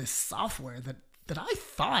manage this software that I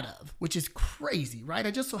thought of, which is crazy, right?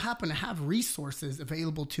 I just so happen to have resources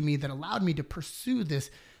available to me that allowed me to pursue this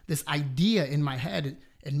idea in my head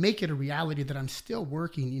and make it a reality that I'm still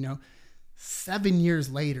working, 7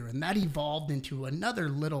 years later. And that evolved into another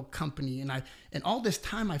little company. And all this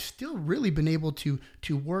time, I've still really been able to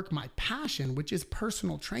work my passion, which is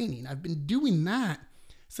personal training. I've been doing that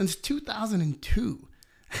since 2002.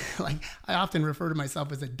 Like I often refer to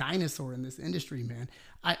myself as a dinosaur in this industry, man.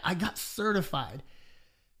 I got certified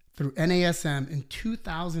through NASM in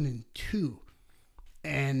 2002.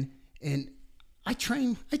 And I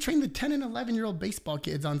train the 10 and 11-year-old baseball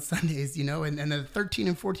kids on Sundays, and the 13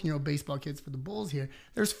 and 14-year-old baseball kids for the Bulls here.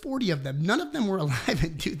 There's 40 of them. None of them were alive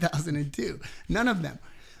in 2002. None of them.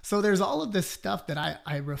 So there's all of this stuff that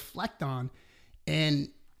I reflect on and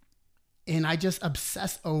I just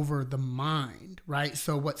obsess over the mind, right?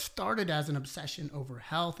 So what started as an obsession over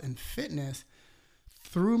health and fitness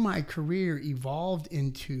through my career evolved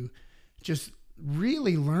into just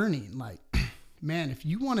really learning, like, man, if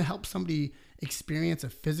you want to help somebody experience a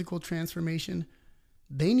physical transformation,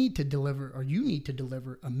 you need to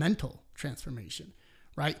deliver a mental transformation,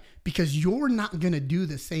 right? Because you're not going to do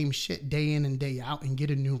the same shit day in and day out and get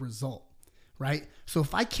a new result, right? So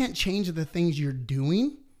if I can't change the things you're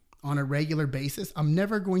doing on a regular basis, I'm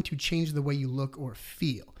never going to change the way you look or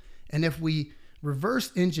feel. And if we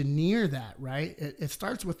reverse engineer that, right, it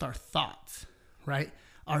starts with our thoughts, right?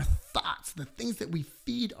 Our thoughts, the things that we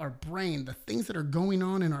feed our brain, the things that are going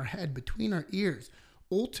on in our head between our ears,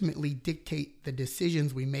 ultimately dictate the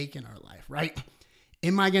decisions we make in our life, right?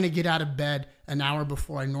 Am I going to get out of bed an hour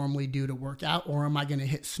before I normally do to work out? Or am I going to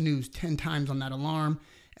hit snooze 10 times on that alarm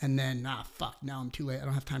and then, now I'm too late. I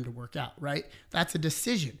don't have time to work out, right? That's a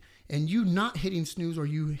decision. And you not hitting snooze or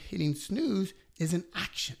you hitting snooze is an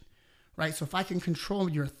action, right? So if I can control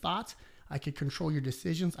your thoughts, I can control your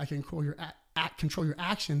decisions, I can control your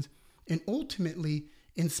actions, and ultimately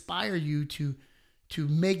inspire you to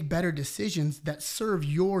make better decisions that serve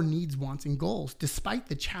your needs, wants, and goals, despite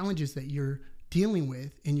the challenges that you're dealing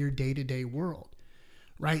with in your day-to-day world,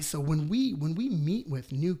 right? So when we meet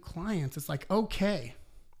with new clients, it's like, okay,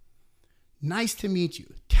 nice to meet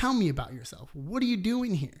you. Tell me about yourself. What are you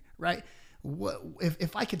doing here, right? What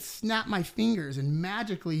if I could snap my fingers and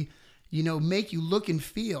magically, make you look and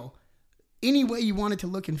feel any way you wanted to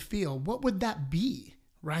look and feel, what would that be,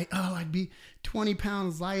 right? Oh, I'd be 20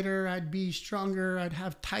 pounds lighter. I'd be stronger. I'd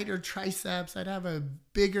have tighter triceps. I'd have a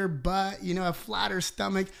bigger butt, a flatter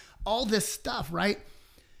stomach, all this stuff, right?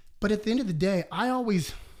 But at the end of the day, I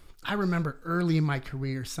remember early in my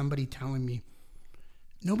career, somebody telling me,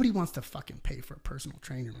 nobody wants to fucking pay for a personal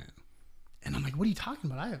trainer, man. And I'm like, what are you talking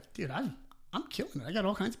about? I'm killing it. I got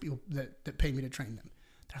all kinds of people that pay me to train them.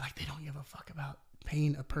 They're like, they don't give a fuck about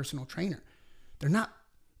paying a personal trainer.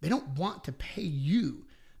 They don't want to pay you.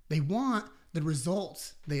 They want the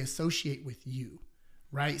results they associate with you,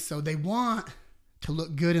 right? So they want to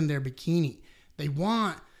look good in their bikini. They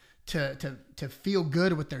want to feel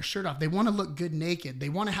good with their shirt off. They want to look good naked. They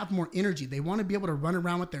want to have more energy. They want to be able to run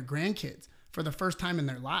around with their grandkids for the first time in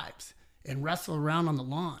their lives and wrestle around on the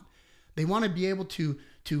lawn. They want to be able to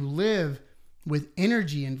live with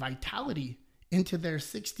energy and vitality into their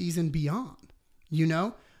 60s and beyond,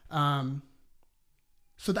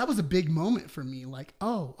 So that was a big moment for me. Like,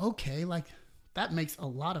 oh, okay, like that makes a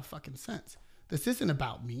lot of fucking sense. This isn't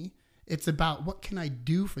about me. It's about what can I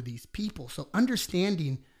do for these people? So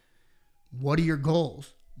understanding what are your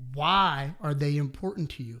goals? Why are they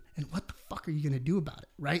important to you? And what the fuck are you going to do about it,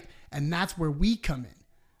 right? And that's where we come in.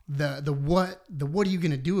 The what are you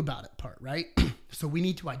going to do about it part, right? So we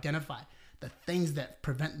need to identify the things that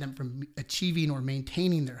prevent them from achieving or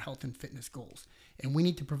maintaining their health and fitness goals. And we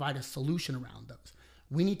need to provide a solution around those.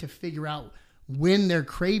 We need to figure out when their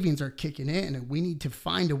cravings are kicking in, and we need to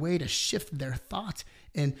find a way to shift their thoughts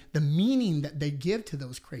and the meaning that they give to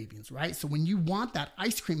those cravings, right? So when you want that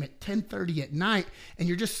ice cream at 10:30 at night and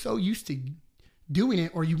you're just so used to doing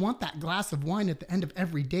it, or you want that glass of wine at the end of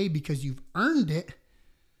every day because you've earned it,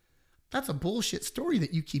 that's a bullshit story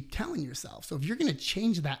that you keep telling yourself. So if you're going to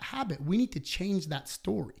change that habit, we need to change that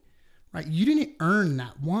story, right? You didn't earn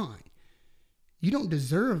that wine. You don't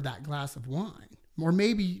deserve that glass of wine. Or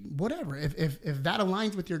maybe whatever. If that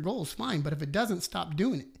aligns with your goals, fine. But if it doesn't, stop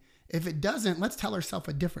doing it. If it doesn't, let's tell ourselves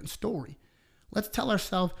a different story. Let's tell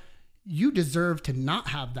ourselves, you deserve to not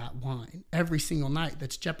have that wine every single night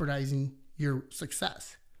that's jeopardizing your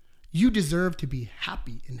success. You deserve to be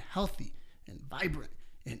happy and healthy and vibrant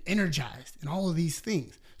and energized and all of these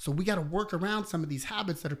things. So we got to work around some of these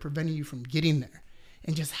habits that are preventing you from getting there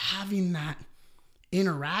and just having that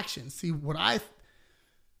interaction. See, what I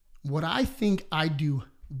think I do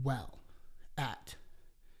well at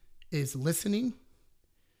is listening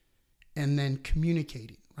and then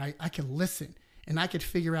communicating, right? I can listen and I could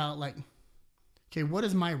figure out like, okay, what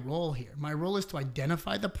is my role here? My role is to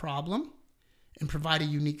identify the problem and provide a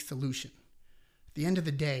unique solution. At the end of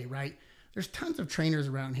the day, right? There's tons of trainers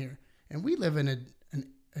around here, and we live in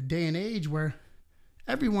a day and age where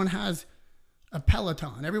everyone has a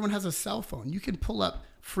Peloton. Everyone has a cell phone. You can pull up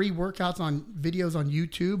free workouts on videos on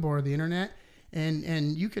YouTube or the internet,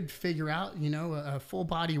 and you could figure out, a full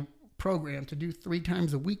body program to do 3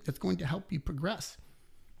 times a week that's going to help you progress.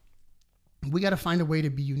 We got to find a way to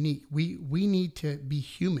be unique. We need to be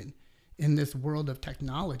human in this world of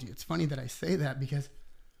technology. It's funny that I say that because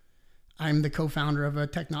I'm the co-founder of a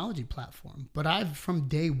technology platform, but I've from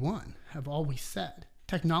day one have always said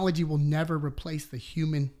technology will never replace the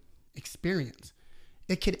human experience.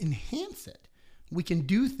 It could enhance it. We can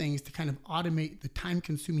do things to kind of automate the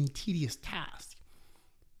time-consuming, tedious task,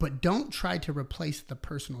 but don't try to replace the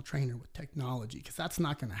personal trainer with technology because that's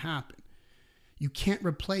not going to happen. You can't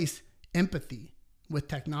replace empathy with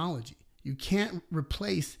technology. You can't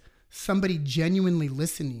replace somebody genuinely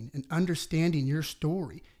listening and understanding your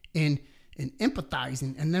story and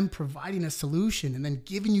empathizing and then providing a solution and then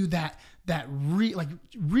giving you that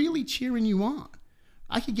really cheering you on.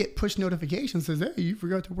 I could get push notifications that says, hey, you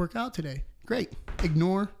forgot to work out today. Great.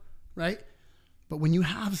 Ignore, right? But when you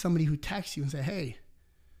have somebody who texts you and say, hey,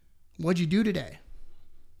 what'd you do today?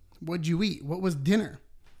 What'd you eat? What was dinner?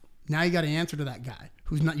 Now you got to answer to that guy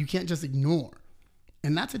you can't just ignore.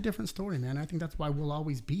 And that's a different story, man. I think that's why we'll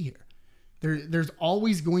always be here. There's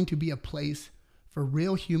always going to be a place for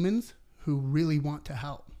real humans who really want to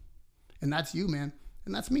help. And that's you, man.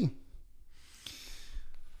 And that's me.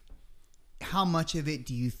 How much of it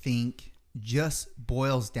do you think just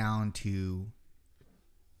boils down to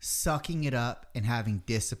sucking it up and having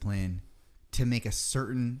discipline to make a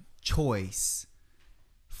certain choice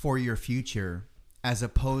for your future, as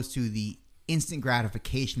opposed to the instant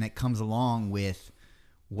gratification that comes along with,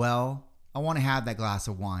 well, I want to have that glass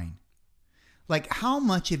of wine? Like, how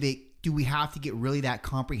much of it do we have to get really that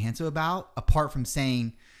comprehensive about, apart from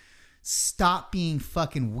saying, stop being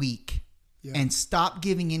fucking weak and stop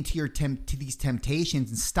giving into to these temptations,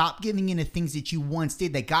 and stop giving into things that you once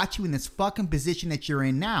did that got you in this fucking position that you're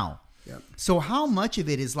in now. Yep. So how much of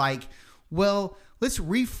it is like, well, let's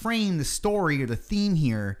reframe the story or the theme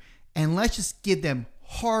here, and let's just give them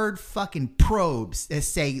hard fucking probes that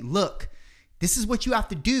say, look, this is what you have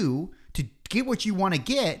to do to get what you want to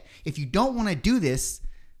get. If you don't want to do this,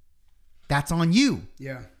 that's on you.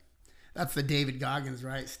 Yeah. That's the David Goggins,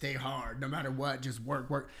 right? Stay hard, no matter what, just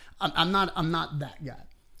work. I'm not that guy.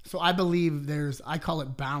 So I believe I call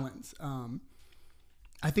it balance.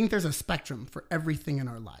 I think there's a spectrum for everything in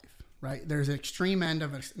our life, right? There's an extreme end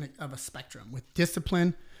of a spectrum with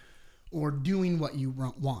discipline or doing what you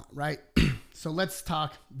want, right? So let's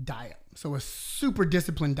talk diet. So a super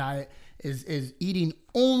disciplined diet is eating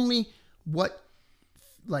only what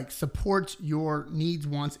like supports your needs,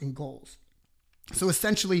 wants, and goals. So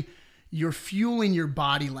essentially, you're fueling your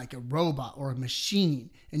body like a robot or a machine,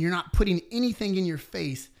 and you're not putting anything in your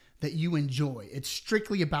face that you enjoy. It's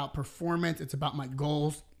strictly about performance. It's about my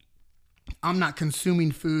goals. I'm not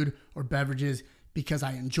consuming food or beverages because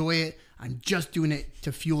I enjoy it. I'm just doing it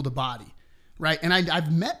to fuel the body, right? And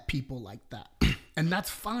I've met people like that. And that's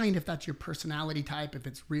fine if that's your personality type, if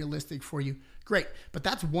it's realistic for you, great. But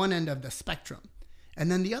that's one end of the spectrum.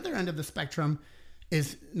 And then the other end of the spectrum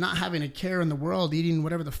is not having a care in the world, eating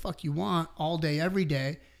whatever the fuck you want all day, every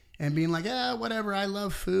day, and being like, whatever, I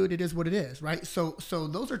love food, it is what it is, right? So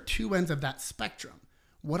those are two ends of that spectrum.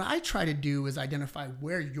 What I try to do is identify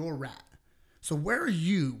where you're at. So where are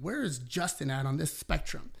you? Where is Justin at on this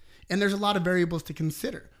spectrum? And there's a lot of variables to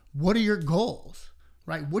consider. What are your goals,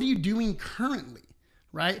 right? What are you doing currently,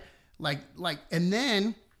 right? And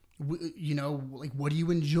then, what do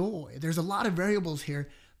you enjoy? There's a lot of variables here.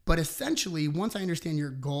 But essentially, once I understand your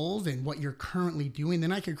goals and what you're currently doing,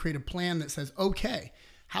 then I can create a plan that says, okay,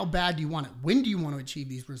 how bad do you want it? When do you want to achieve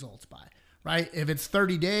these results by, right? If it's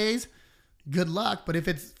 30 days, good luck. But if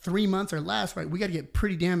it's 3 months or less, right, we got to get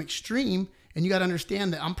pretty damn extreme. And you got to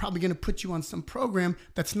understand that I'm probably going to put you on some program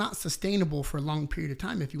that's not sustainable for a long period of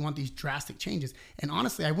time if you want these drastic changes. And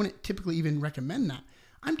honestly, I wouldn't typically even recommend that.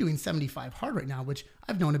 I'm doing 75 hard right now, which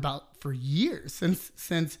I've known about for years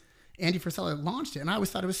since Andy Frisella launched it, and I always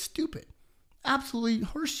thought it was stupid. Absolutely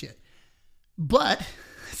horseshit. But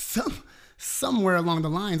somewhere along the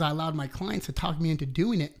lines, I allowed my clients to talk me into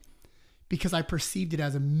doing it because I perceived it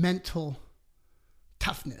as a mental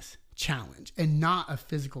toughness challenge and not a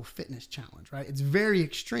physical fitness challenge, right? It's very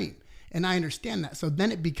extreme, and I understand that. So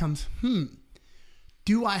then it becomes,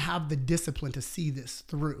 do I have the discipline to see this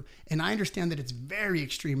through? And I understand that it's very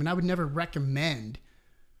extreme, and I would never recommend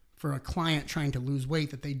for a client trying to lose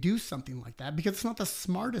weight that they do something like that because it's not the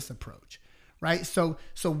smartest approach, right? So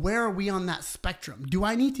where are we on that spectrum? Do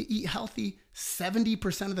I need to eat healthy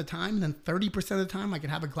 70% of the time, and then 30% of the time I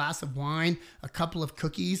can have a glass of wine, a couple of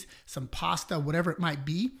cookies, some pasta, whatever it might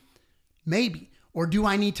be? Maybe. Or do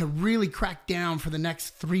I need to really crack down for the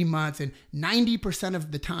next 3 months, and 90%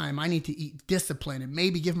 of the time I need to eat discipline and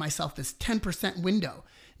maybe give myself this 10% window?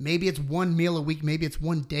 Maybe it's one meal a week, maybe it's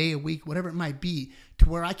one day a week, whatever it might be, to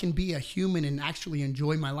where I can be a human and actually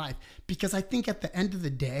enjoy my life. Because I think at the end of the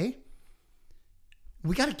day,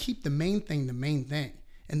 we got to keep the main thing the main thing.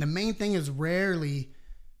 And the main thing is rarely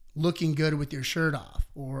looking good with your shirt off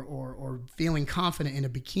or feeling confident in a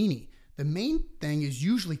bikini. The main thing is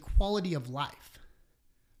usually quality of life.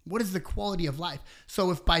 What is the quality of life? So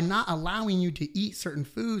if by not allowing you to eat certain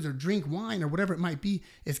foods or drink wine or whatever it might be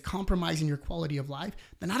is compromising your quality of life,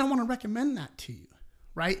 then I don't want to recommend that to you,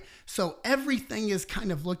 right? So everything is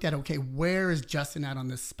kind of looked at, okay, where is Justin at on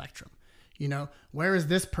this spectrum? Where is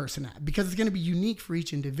this person at? Because it's going to be unique for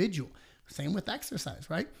each individual. Same with exercise,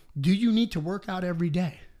 right? Do you need to work out every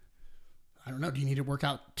day? I don't know. Do you need to work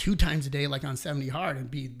out 2 times a day like on 70 hard and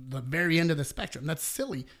be the very end of the spectrum? That's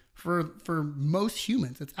silly. For most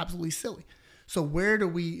humans, it's absolutely silly. So where do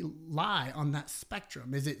we lie on that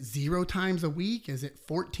spectrum? Is it 0 times a week? Is it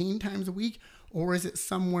 14 times a week? Or is it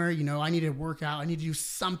somewhere, I need to work out, I need to do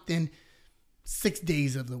something 6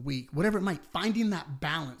 days of the week, whatever it might, finding that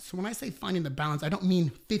balance. So when I say finding the balance, I don't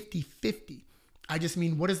mean 50-50. I just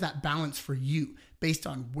mean, what is that balance for you based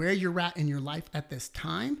on where you're at in your life at this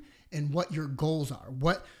time and what your goals are?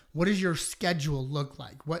 What does your schedule look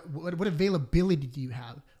like? What availability do you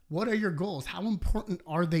have? What are your goals? How important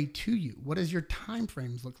are they to you? What does your time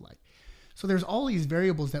frames look like? So there's all these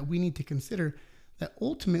variables that we need to consider that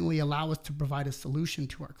ultimately allow us to provide a solution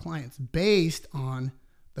to our clients based on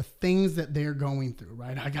the things that they're going through,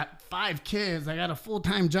 right? I got 5 kids. I got a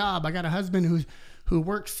full-time job. I got a husband who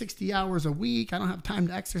works 60 hours a week. I don't have time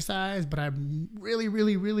to exercise, but I really,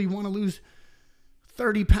 really, really want to lose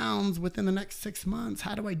 30 pounds within the next 6 months.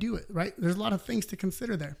 How do I do it, right? There's a lot of things to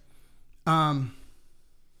consider there.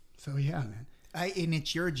 So yeah, man. And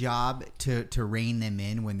it's your job to rein them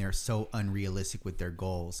in when they're so unrealistic with their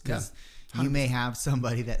goals. Because you may have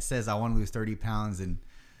somebody that says, I want to lose 30 pounds in,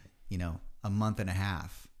 a month and a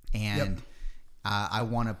half. And I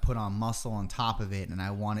want to put on muscle on top of it. And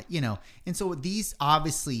I want to, and so these,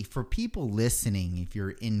 obviously, for people listening, if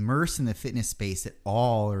you're immersed in the fitness space at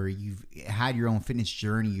all, or you've had your own fitness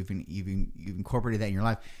journey, you've incorporated that in your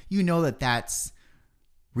life, that that's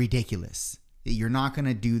ridiculous. That you're not going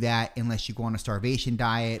to do that unless you go on a starvation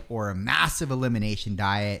diet or a massive elimination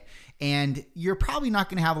diet. And you're probably not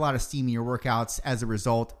going to have a lot of steam in your workouts as a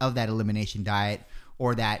result of that elimination diet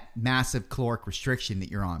or that massive caloric restriction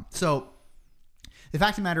that you're on. So the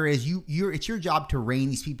fact of the matter is it's your job to rein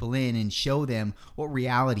these people in and show them what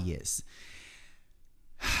reality is.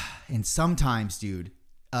 And sometimes, dude,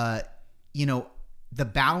 the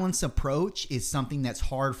balance approach is something that's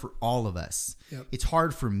hard for all of us. Yep. It's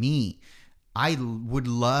hard for me. I would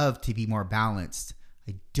love to be more balanced.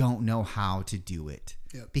 I don't know how to do it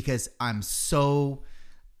because I'm so,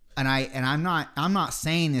 and I'm not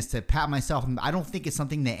saying this to pat myself. I don't think it's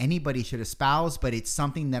something that anybody should espouse, but it's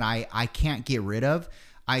something that I can't get rid of.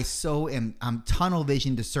 I'm tunnel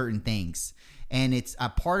vision to certain things, and it's a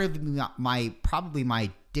part of probably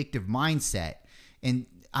my addictive mindset. And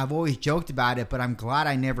I've always joked about it, but I'm glad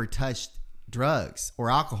I never touched drugs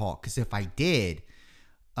or alcohol, because if I did,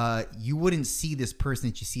 you wouldn't see this person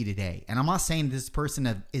that you see today. And I'm not saying this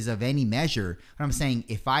person is of any measure, but I'm saying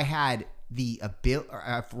if I had the ability,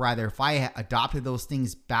 if I had adopted those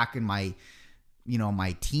things back in my,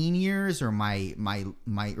 my teen years or my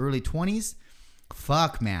early 20s,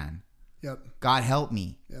 fuck, man. Yep. God help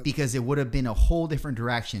me, because it would have been a whole different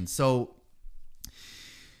direction. So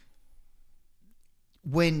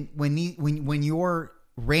when you're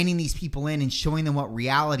reining these people in and showing them what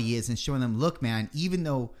reality is and showing them, look, man, even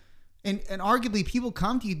though, and arguably people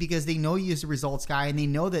come to you because they know you as a results guy and they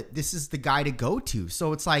know that this is the guy to go to.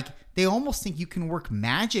 So it's like they almost think you can work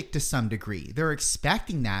magic to some degree. They're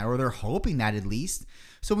expecting that, or they're hoping that at least.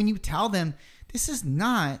 So when you tell them this is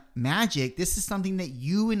not magic, this is something that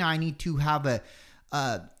you and I need to have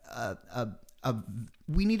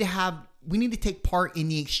we need to take part in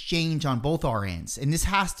the exchange on both our ends. And this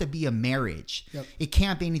has to be a marriage. Yep. It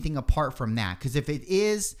can't be anything apart from that. Because if it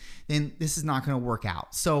is, then this is not going to work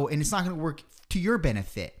out. So, and it's not going to work to your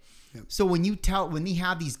benefit. Yep. So when they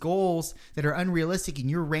have these goals that are unrealistic and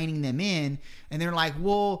you're reining them in, and they're like,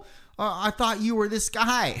 well, I thought you were this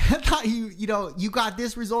guy. I thought you got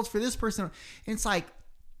this results for this person. And it's like,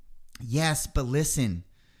 yes, but listen,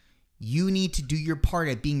 you need to do your part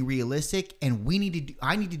at being realistic, and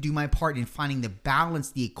I need to do my part in finding the balance,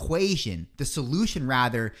 the equation, the solution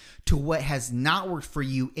rather, to what has not worked for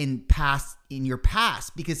you in your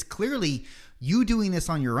past, because clearly you doing this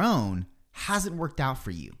on your own hasn't worked out for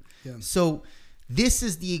you. Yeah. So this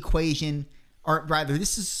is the equation, or rather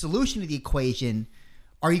this is the solution to the equation.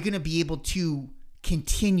 Are you going to be able to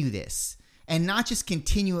continue this, and not just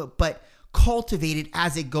continue it, but cultivate it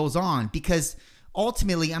as it goes on? Because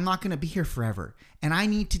ultimately, I'm not going to be here forever, and I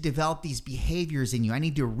need to develop these behaviors in you. I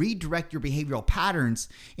need to redirect your behavioral patterns,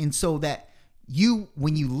 and so that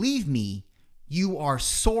when you leave me, you are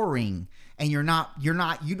soaring, and you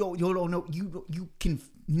can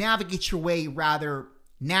navigate your way rather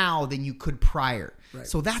now than you could prior. Right.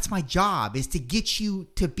 So that's my job, is to get you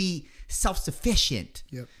to be self-sufficient.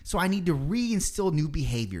 Yep. So I need to reinstill new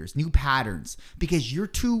behaviors, new patterns, because you're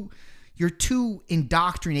too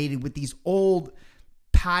indoctrinated with these old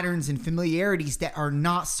patterns and familiarities that are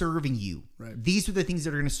not serving you. Right. These are the things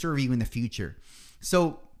that are going to serve you in the future.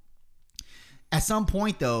 So at some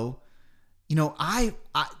point though, I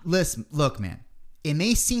listen, look, man, it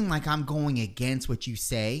may seem like I'm going against what you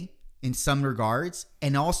say in some regards,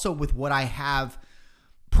 and also with what I have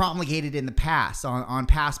promulgated in the past on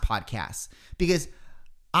past podcasts, because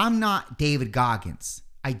I'm not David Goggins.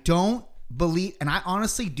 I don't believe, and I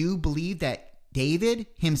honestly do believe that David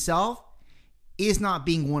himself is not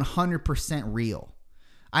being 100% real.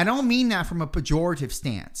 I don't mean that from a pejorative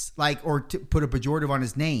stance, or to put a pejorative on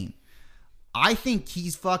his name. I think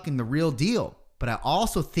he's fucking the real deal, but I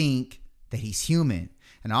also think that he's human.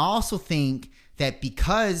 And I also think that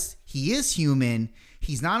because he is human,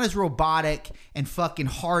 he's not as robotic and fucking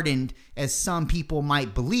hardened as some people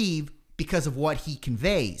might believe because of what he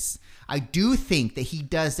conveys. I do think that he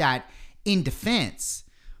does that in defense,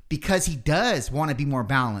 because he does want to be more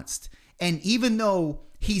balanced. And even though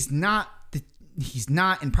he's not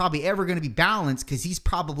and probably ever going to be balanced, because he's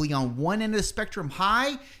probably on one end of the spectrum high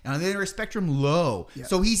and on the other end of the spectrum low. Yep.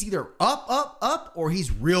 So he's either up, or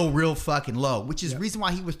he's real fucking low, which is the reason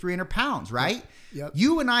why he was 300 pounds, right? Yep.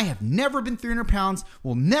 You and I have never been 300 pounds.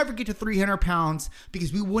 We'll never get to 300 pounds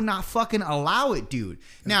because we would not fucking allow it, dude.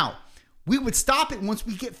 Yep. Now, we would stop it once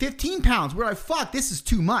we get 15 pounds. We're like, fuck, this is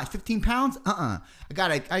too much. 15 pounds? I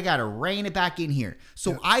gotta rein it back in here.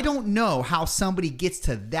 So I don't know how somebody gets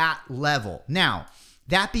to that level. Now,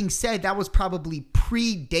 that being said, that was probably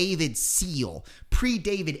pre-David Seal,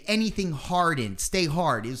 pre-David anything hardened, stay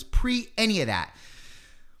hard. It was pre any of that.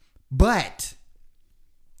 But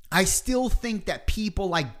I still think that people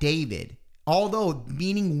like David, although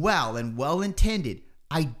meaning well and well-intended,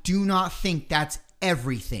 I do not think that's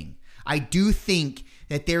everything. I do think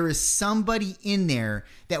that there is somebody in there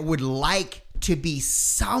that would like to be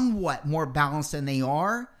somewhat more balanced than they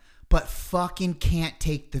are, but fucking can't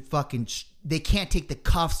take they can't take the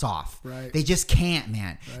cuffs off. Right. They just can't,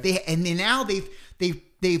 man. Right. Now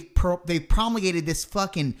they've promulgated this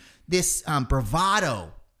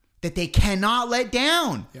bravado that they cannot let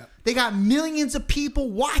down. Yep. They got millions of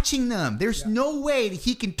people watching them. There's no way that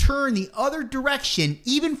he can turn the other direction,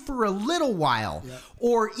 even for a little while,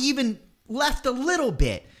 or even left a little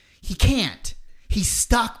bit. He can't. He's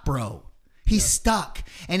stuck, bro. He's stuck.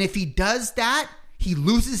 And if he does that, he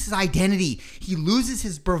loses his identity. He loses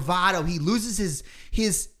his bravado. He loses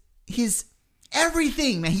his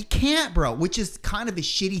everything, man. He can't, bro, which is kind of a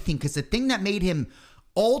shitty thing, because the thing that made him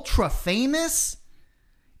ultra famous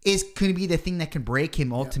is going to be the thing that can break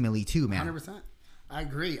him ultimately too, man. 100%. I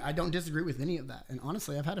agree. I don't disagree with any of that. And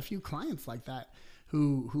honestly, I've had a few clients like that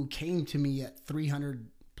who came to me at 300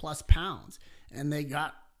 plus pounds and they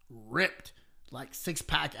got ripped, like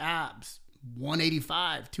 6-pack abs,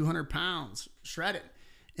 185, 200 pounds, shredded.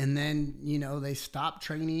 And then, they stop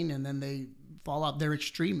training and then they fall out. They're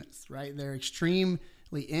extremists, right? They're extremely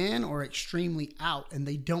in or extremely out, and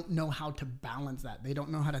they don't know how to balance that. They don't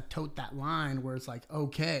know how to tote that line where it's like,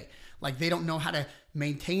 okay, like they don't know how to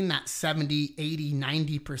maintain that 70, 80,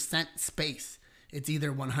 90% space. It's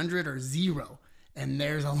either 100 or 0. And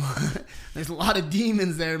there's a lot of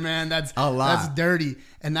demons there, man. That's a lot. That's dirty.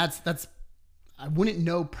 And that's I wouldn't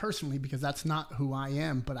know personally because that's not who I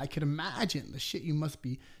am, but I could imagine the shit you must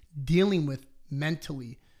be dealing with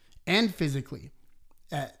mentally and physically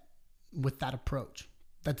with that approach.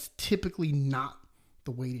 That's typically not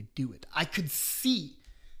the way to do it. I could see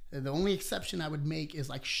the only exception I would make is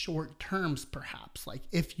like short terms, perhaps. Like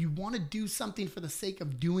if you want to do something for the sake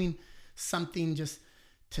of doing something just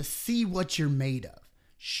to see what you're made of.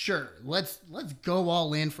 Sure, let's go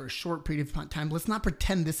all in for a short period of time. Let's not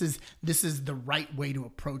pretend this is the right way to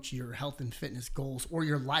approach your health and fitness goals or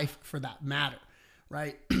your life for that matter,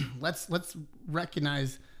 right? Let's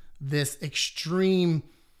recognize this extreme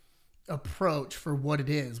approach for what it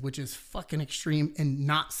is, which is fucking extreme and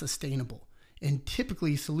not sustainable. And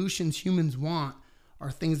typically solutions humans want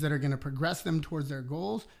are things that are going to progress them towards their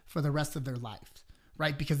goals for the rest of their lives,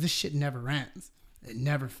 right? Because this shit never ends. It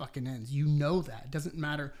never fucking ends. You know that. It doesn't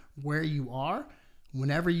matter where you are.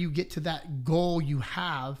 Whenever you get to that goal you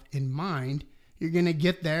have in mind, you're going to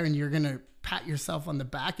get there and you're going to pat yourself on the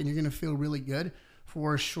back and you're going to feel really good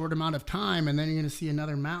for a short amount of time. And then you're going to see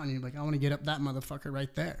another mountain. And you're like, I want to get up that motherfucker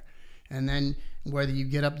right there. And then whether you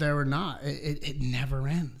get up there or not, it never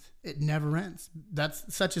ends. It never ends.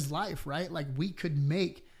 That's such as life, right? Like we could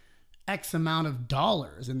make X amount of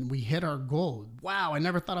dollars and we hit our goal. Wow, I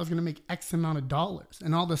never thought I was going to make X amount of dollars.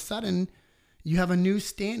 And all of a sudden you have a new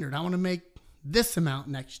standard. I want to make this amount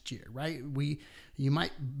next year, right? You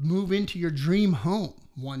might move into your dream home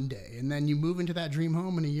one day and then you move into that dream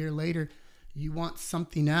home and a year later you want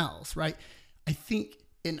something else, right? I think,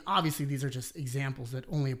 and obviously these are just examples that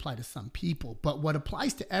only apply to some people, but what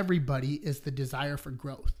applies to everybody is the desire for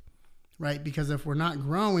growth, right? Because if we're not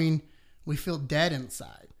growing, we feel dead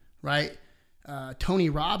inside, right?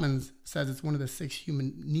 Tony Robbins says it's one of the 6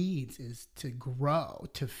 human needs is to grow,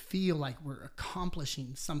 to feel like we're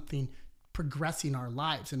accomplishing something, progressing our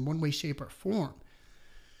lives in one way, shape, or form.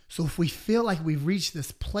 So if we feel like we've reached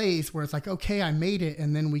this place where it's like, okay, I made it,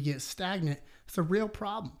 and then we get stagnant, it's a real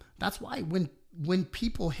problem. That's why when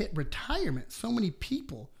people hit retirement, so many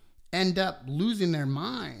people end up losing their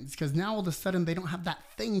minds because now all of a sudden they don't have that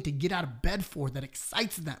thing to get out of bed for that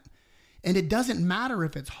excites them. And it doesn't matter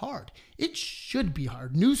if it's hard. It should be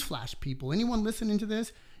hard. Newsflash, people. Anyone listening to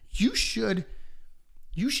this, you should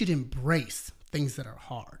embrace things that are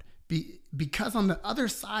hard. Because on the other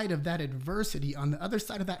side of that adversity, on the other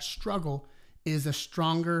side of that struggle is a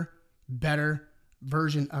stronger, better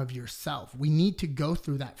version of yourself. We need to go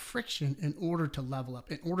through that friction in order to level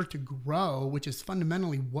up, in order to grow, which is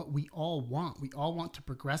fundamentally what we all want. We all want to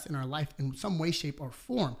progress in our life in some way, shape, or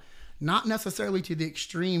form, not necessarily to the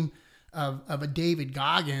extreme of a David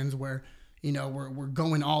Goggins where, we're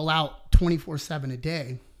going all out 24/7 a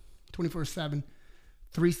day, 24/7,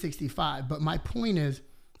 365. But my point is,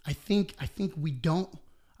 I think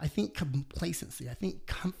complacency, I think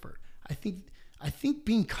comfort, I think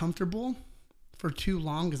being comfortable for too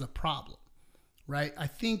long is a problem, right? I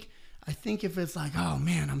think if it's like, oh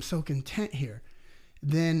man, I'm so content here,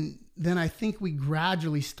 then I think we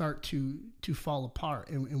gradually start to fall apart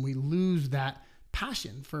and we lose that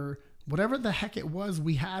passion for whatever the heck it was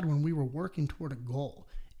we had when we were working toward a goal.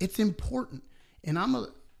 It's important. And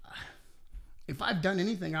if I've done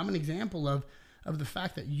anything, I'm an example of the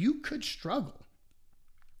fact that you could struggle.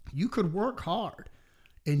 You could work hard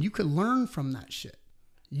and you could learn from that shit.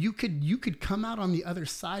 You could come out on the other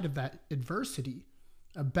side of that adversity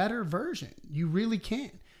a better version. You really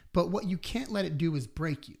can. But what you can't let it do is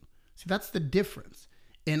break you. See, that's the difference.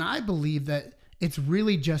 And I believe that it's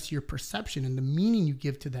really just your perception and the meaning you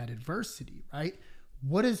give to that adversity, right?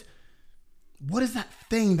 What is that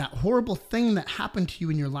thing, that horrible thing that happened to you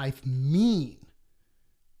in your life mean?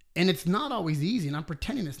 And it's not always easy, and I'm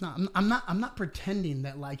pretending it's not. I'm not pretending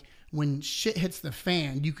that like when shit hits the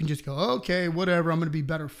fan, you can just go, okay, whatever, I'm going to be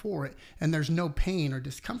better for it, and there's no pain or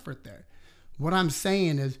discomfort there. What I'm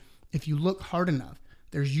saying is, if you look hard enough,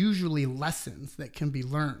 there's usually lessons that can be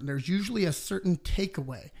learned. There's usually a certain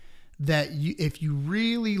takeaway that if you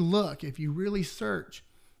really look, if you really search,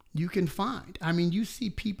 you can find. I mean, you see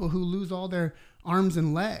people who lose all their arms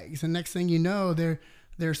and legs, and next thing you know, they're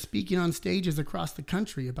speaking on stages across the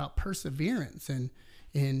country about perseverance and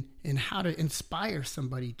how to inspire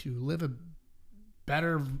somebody to live a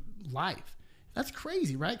better life. That's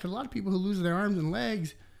crazy, right? Because a lot of people who lose their arms and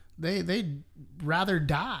legs, they'd rather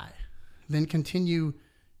die than continue,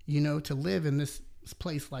 to live in this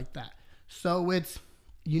place like that. So it's,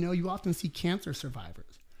 you often see cancer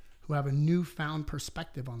survivors who have a newfound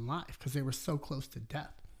perspective on life because they were so close to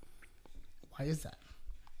death. Why is that?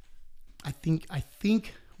 I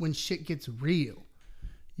think when shit gets real,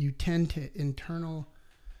 you tend to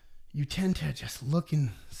just look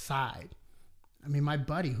inside. I mean, my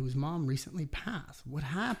buddy whose mom recently passed, what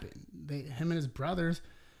happened? Him and his brothers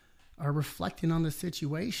are reflecting on the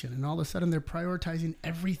situation, and all of a sudden they're prioritizing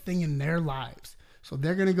everything in their lives. So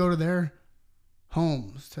they're going to go to their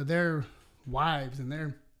homes, to their wives and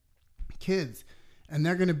their kids, and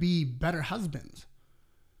they're going to be better husbands,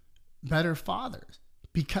 better fathers,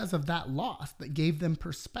 because of that loss that gave them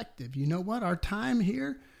perspective. You know what? Our time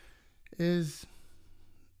here is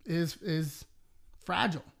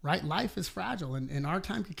fragile, right? Life is fragile, and our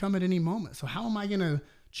time could come at any moment. So how am I going to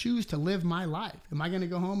choose to live my life? Am I going to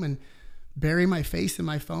go home and bury my face in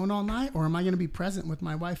my phone all night, or am I going to be present with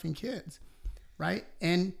my wife and kids, right?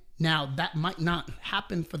 And now that might not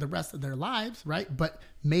happen for the rest of their lives, right? But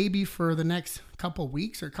maybe for the next couple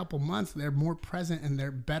weeks or couple months, they're more present and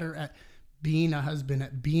they're better at being a husband,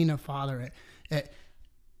 at being a father, at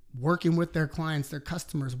working with their clients, their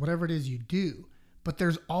customers, whatever it is you do. But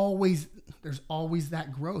there's always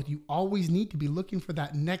that growth. You always need to be looking for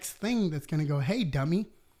that next thing that's going to go, hey, dummy,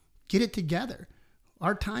 get it together.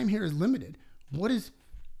 Our time here is limited.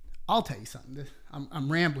 I'll tell you something.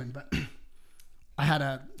 I'm rambling, but I had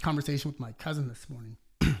a conversation with my cousin this morning.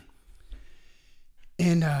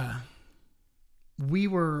 And I'm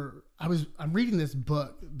reading this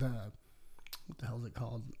book, what the hell is it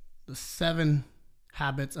called? The 7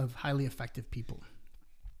 Habits of Highly Effective People.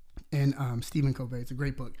 And Stephen Covey, it's a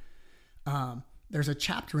great book. There's a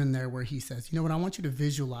chapter in there where he says, you know what, I want you to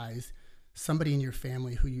visualize somebody in your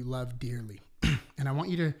family who you love dearly. And I want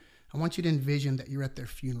you to envision that you're at their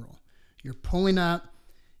funeral. You're pulling up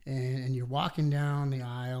and you're walking down the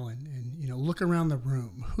aisle and look around the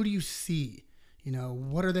room. Who do you see?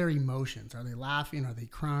 What are their emotions? Are they laughing? Are they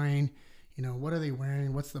crying? What are they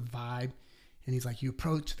wearing? What's the vibe? And he's like, you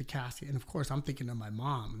approach the casket. And of course, I'm thinking of my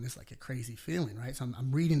mom, and it's like a crazy feeling, right? So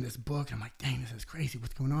I'm reading this book, and I'm like, dang, this is crazy.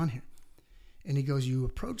 What's going on here? And he goes, you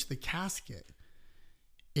approach the casket,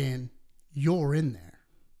 and you're in there.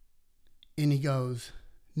 And he goes,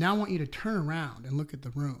 now I want you to turn around and look at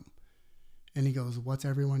the room. And he goes, what's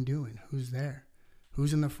everyone doing? Who's there?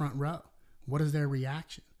 Who's in the front row? What is their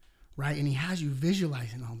reaction, right? And he has you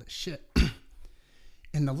visualizing all this shit.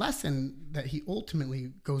 And the lesson that he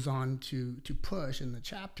ultimately goes on to push in the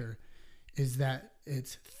chapter is that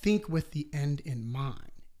it's think with the end in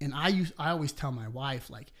mind. And I always tell my wife,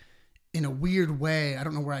 like, in a weird way, I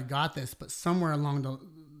don't know where I got this, but somewhere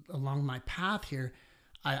along my path here,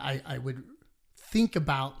 I would think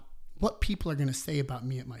about what people are going to say about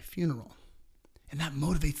me at my funeral. And that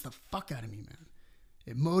motivates the fuck out of me, man.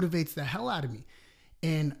 It motivates the hell out of me.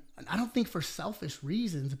 And I don't think for selfish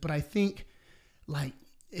reasons, but I think like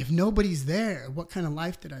if nobody's there, what kind of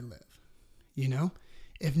life did I live? You know,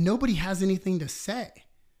 if nobody has anything to say,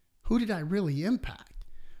 who did I really impact?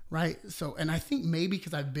 Right. So, and I think maybe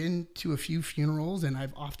because I've been to a few funerals and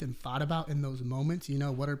I've often thought about in those moments, you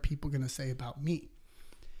know, what are people going to say about me?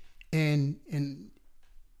 And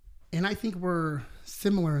I think we're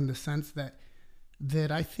similar in the sense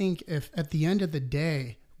that I think if at the end of the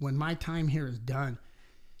day, when my time here is done,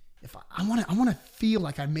 if I want to feel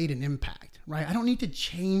like I made an impact, right? I don't need to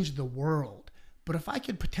change the world, but if I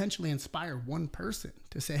could potentially inspire one person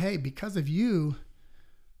to say, hey, because of you,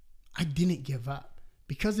 I didn't give up.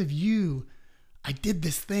 Because of you, I did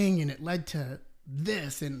this thing and it led to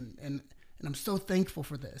this, and I'm so thankful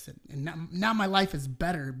for this. And now my life is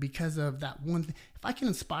better because of that one thing. If I can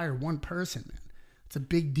inspire one person, man, it's a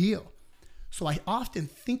big deal. So I often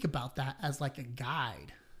think about that as like a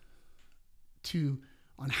guide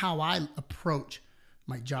on how I approach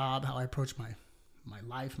my job, how I approach my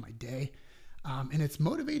life, my day. And it's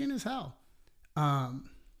motivating as hell.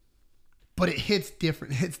 But it hits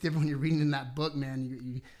different. It hits different when you're reading in that book,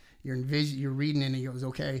 man. You're reading it and it goes,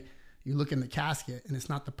 okay, you look in the casket and it's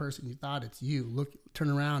not the person you thought, it's you. Turn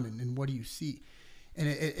around and what do you see? And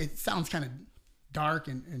it sounds kind of dark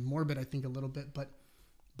and morbid, I think, a little bit, but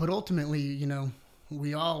ultimately, you know,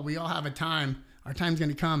 we all have a time. Our time's going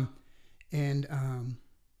to come, and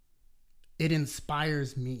it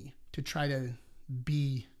inspires me to try to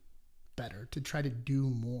be better, to try to do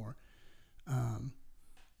more,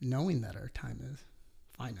 knowing that our time is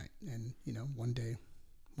finite, and you know, one day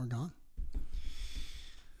we're gone.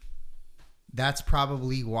 That's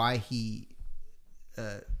probably why he.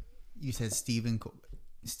 You said Stephen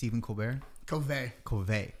Colbert. Covey.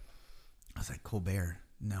 I was like, Colbert.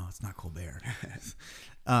 No, it's not Colbert.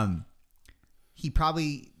 That's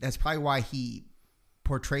probably why he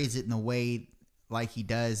portrays it in the way like he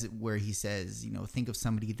does, where he says, you know, think of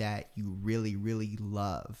somebody that you really, really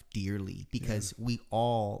love dearly, because we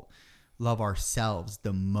all love ourselves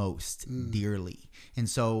the most dearly. And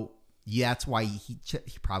so that's why he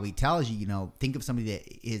probably tells you, you know, think of somebody that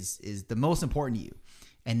is the most important to you.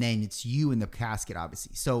 And then it's you in the casket,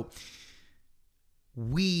 obviously. So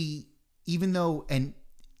even though, and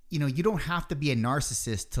you know, you don't have to be a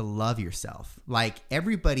narcissist to love yourself. Like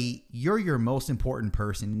everybody, you're your most important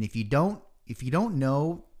person. And if you don't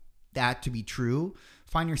know that to be true,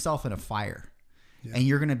 find yourself in a fire. Yeah. And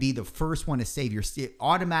you're going to be the first one to save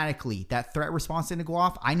automatically that threat response is going to go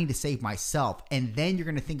off. I need to save myself. And then you're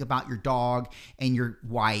going to think about your dog and your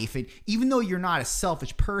wife. And even though you're not a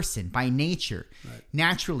selfish person by nature, right,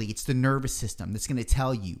 naturally it's the nervous system that's going to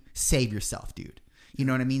tell you, save yourself, dude. You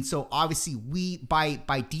know what I mean? So obviously we, by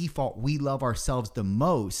default, we love ourselves the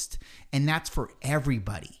most, and that's for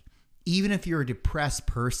everybody. Even if you're a depressed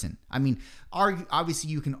person, I mean, obviously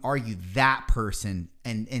you can argue that person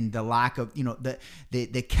and the lack of, you know,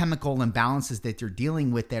 the chemical imbalances that they're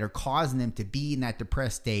dealing with that are causing them to be in that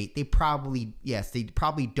depressed state. They probably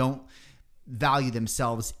don't value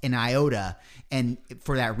themselves an iota, and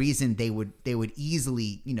for that reason, they would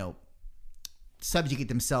easily, you know, subjugate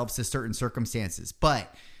themselves to certain circumstances.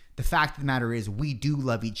 But the fact of the matter is, we do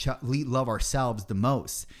love ourselves the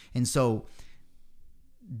most, and so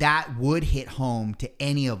that would hit home to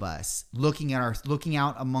any of us looking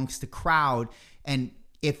out amongst the crowd. And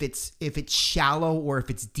if it's shallow or if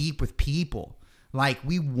it's deep with people, like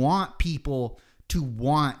we want people to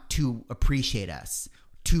want to appreciate us,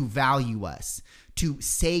 to value us, to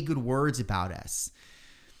say good words about us.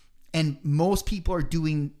 And most people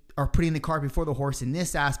are putting the cart before the horse in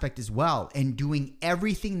this aspect as well, and doing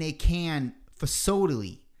everything they can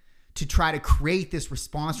facetally to try to create this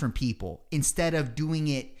response from people instead of doing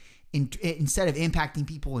it instead of impacting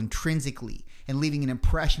people intrinsically and leaving an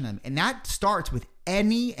impression on them. And that starts with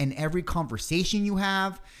any and every conversation you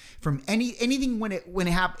have, from anything when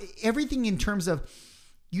it happens, everything in terms of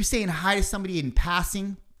you saying hi to somebody in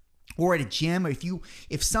passing or at a gym, or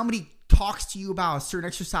if somebody talks to you about a certain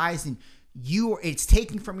exercise and it's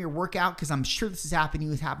taken from your workout, because I'm sure this is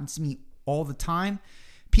happening. It happens to me all the time.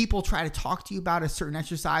 People try to talk to you about a certain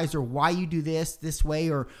exercise or why you do this way,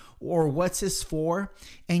 or what's this for.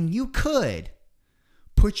 And you could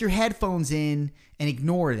put your headphones in and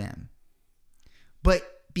ignore them. But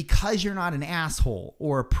because you're not an asshole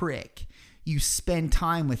or a prick, you spend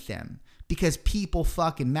time with them because people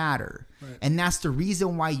fucking matter. Right. And that's the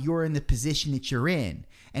reason why you're in the position that you're in.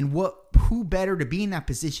 And who better to be in that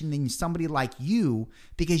position than somebody like you,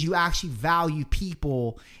 because you actually value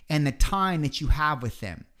people and the time that you have with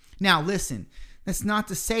them. Now, listen, that's not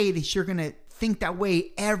to say that you're going to think that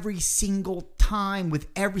way every single time with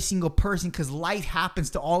every single person, because life happens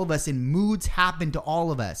to all of us and moods happen to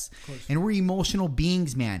all of us. And we're emotional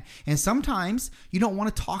beings, man. And sometimes you don't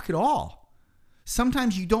want to talk at all.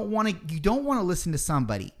 Sometimes you don't want to listen to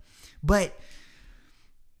somebody. But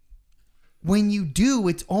when you do,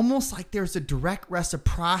 it's almost like there's a direct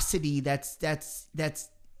reciprocity that's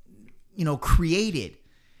created.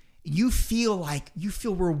 You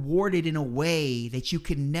feel rewarded in a way that you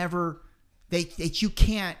can never, that you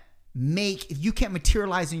can't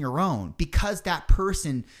materialize on your own, because that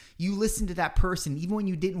person, you listen to that person even when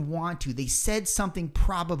you didn't want to. They said something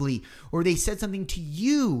probably, or they said something to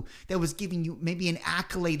you that was giving you maybe an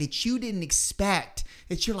accolade that you didn't expect,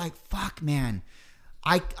 that you're like, fuck, man,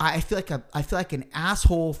 I feel like an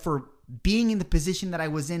asshole for being in the position that I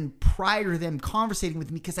was in prior to them conversating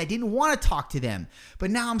with me, because I didn't want to talk to them. But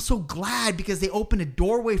now I'm so glad, because they opened a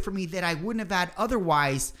doorway for me that I wouldn't have had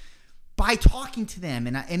otherwise by talking to them.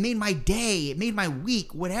 And it made my day, it made my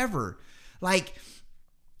week, whatever. Like,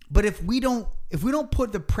 but if we don't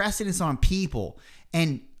put the precedence on people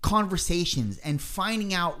and conversations and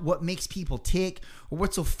finding out what makes people tick or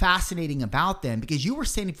what's so fascinating about them, because you were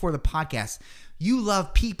saying before the podcast, you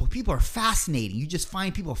love people. People are fascinating. You just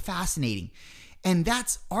find people fascinating. And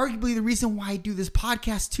that's arguably the reason why I do this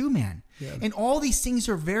podcast too, man. Yeah. And all these things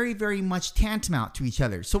are very, very much tantamount to each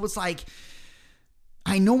other. So it's like,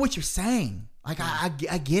 I know what you're saying. Like,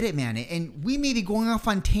 I get it, man. And we may be going off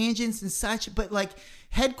on tangents and such, but like,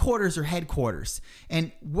 headquarters are headquarters.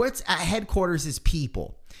 And what's at headquarters is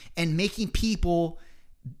people, and making people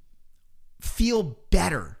feel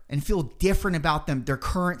better and feel different about their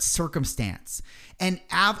current circumstance, and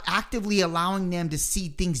actively allowing them to see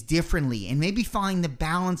things differently, and maybe finding the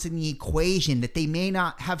balance in the equation that they may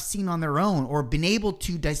not have seen on their own or been able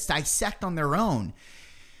to dissect on their own.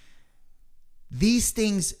 These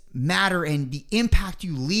things matter, and the impact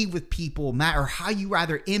you leave with people matter, or how you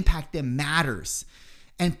rather impact them matters.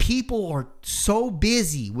 And people are so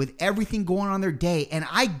busy with everything going on in their day. And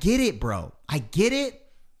I get it, bro. I get it.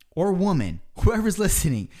 Or woman, whoever's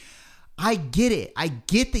listening. I get it. I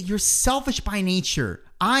get that you're selfish by nature.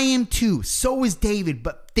 I am too. So is David.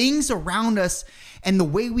 But things around us and the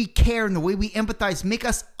way we care and the way we empathize make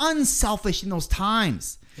us unselfish in those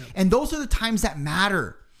times. Yep. And those are the times that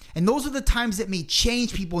matter. And those are the times that may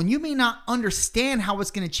change people. And you may not understand how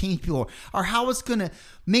it's going to change people, or how it's going to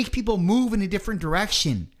make people move in a different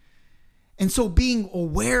direction. And so being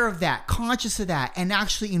aware of that, conscious of that, and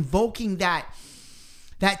actually invoking that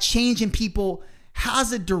change in people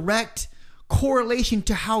has a direct correlation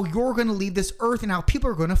to how you're going to leave this earth and how people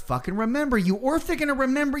are going to fucking remember you, or if they're going to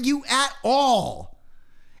remember you at all.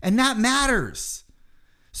 And that matters.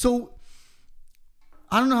 So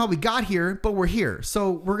I don't know how we got here, but we're here.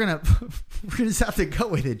 So we're gonna just have to go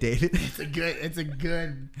with it, David. It's a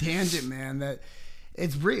good tangent, man. That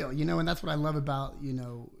it's real, and that's what I love about you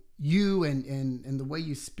and the way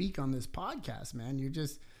you speak on this podcast, man.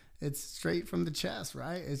 It's straight from the chest,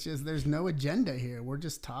 right? It's just, there's no agenda here. We're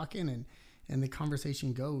just talking, and the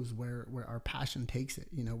conversation goes where our passion takes it.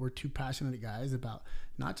 We're two passionate guys about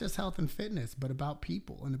not just health and fitness, but about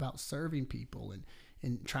people and about serving people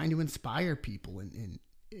and trying to inspire people. And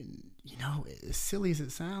as silly as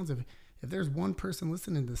it sounds, if there's one person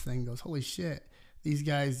listening to this thing and goes, holy shit, these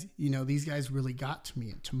guys really got to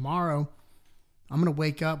me. And tomorrow I'm going to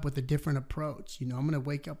wake up with a different approach. I'm going to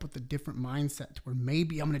wake up with a different mindset to where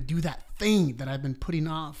maybe I'm going to do that thing that I've been putting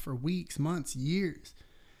off for weeks, months, years.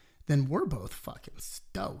 Then we're both fucking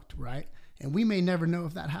stoked, right? And we may never know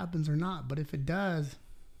if that happens or not, but if it does,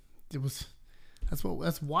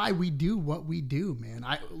 that's why we do what we do, man.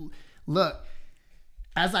 Look,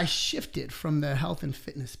 as I shifted from the health and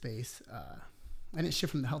fitness space, I didn't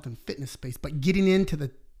shift from the health and fitness space, but getting into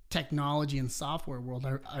the technology and software world,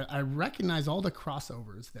 I recognize all the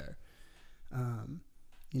crossovers there.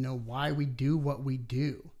 Why we do what we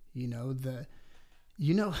do. It's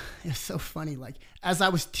so funny. Like, as I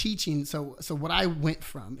was teaching, so what I went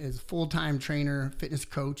from is full-time trainer, fitness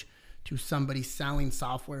coach, to somebody selling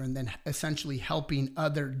software, and then essentially helping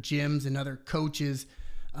other gyms and other coaches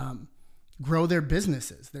grow their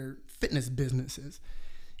businesses, their fitness businesses.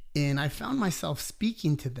 And I found myself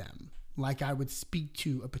speaking to them like I would speak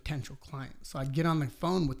to a potential client. So I'd get on the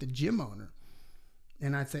phone with the gym owner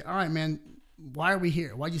and I'd say, all right, man, why are we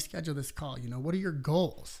here? Why'd you schedule this call? What are your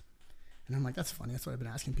goals? And I'm like, that's funny. That's what I've been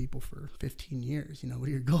asking people for 15 years. What are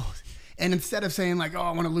your goals? And instead of saying like, oh,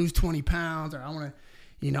 I want to lose 20 pounds or I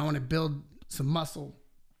want to build some muscle,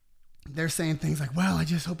 they're saying things like, well, I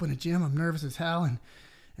just opened a gym. I'm nervous as hell.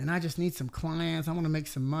 And I just need some clients. I want to make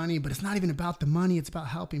some money, but it's not even about the money. It's about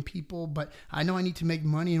helping people. But I know I need to make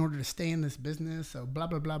money in order to stay in this business. So blah,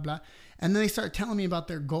 blah, blah, blah. And then they start telling me about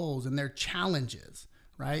their goals and their challenges,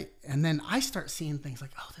 right? And then I start seeing things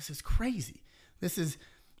like, oh, this is crazy.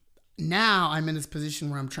 Now I'm in this position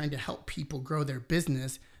where I'm trying to help people grow their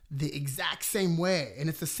business the exact same way. And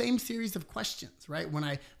it's the same series of questions, right? When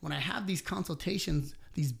I have these consultations,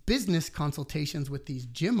 these business consultations with these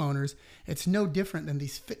gym owners, it's no different than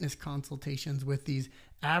these fitness consultations with these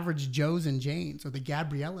average Joes and Janes or the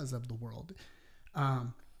Gabriellas of the world.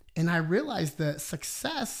 And I realized that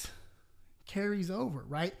success carries over,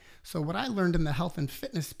 right? So what I learned in the health and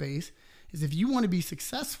fitness space is if you want to be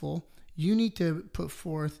successful, you need to put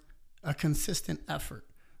forth a consistent effort,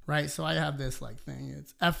 right? So I have this thing.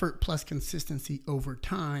 It's effort plus consistency over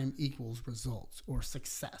time equals results or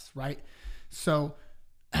success, right? So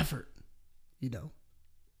effort,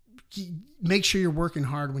 make sure you're working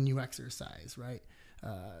hard when you exercise, right?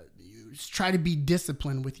 You try to be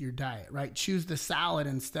disciplined with your diet, right? Choose the salad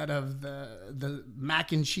instead of the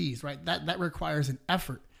mac and cheese, right? That requires an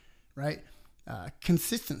effort, right?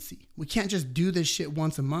 Consistency. We can't just do this shit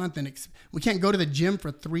once a month and we can't go to the gym for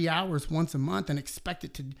 3 hours once a month and expect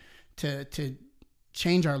it to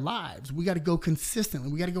change our lives. We got to go consistently.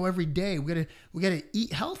 We got to go every day. We got to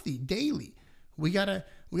eat healthy daily. We got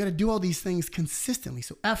to do all these things consistently.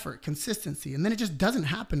 So effort, consistency, and then it just doesn't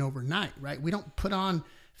happen overnight, right? We don't put on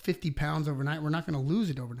 50 pounds overnight. We're not going to lose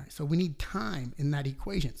it overnight. So we need time in that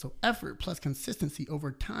equation. So effort plus consistency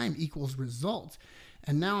over time equals results.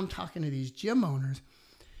 And now I'm talking to these gym owners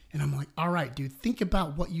and I'm like, all right, dude, think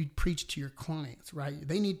about what you preach to your clients, right?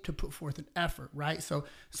 They need to put forth an effort, right? So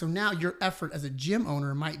now your effort as a gym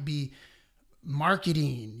owner might be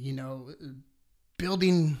marketing,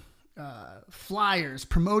 building flyers,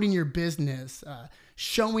 promoting your business,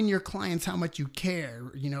 showing your clients how much you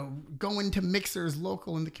care, going to mixers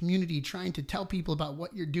local in the community, trying to tell people about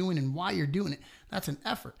what you're doing and why you're doing it. That's an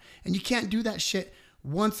effort. And you can't do that shit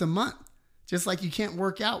once a month. Just like you can't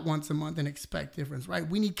work out once a month and expect difference, right?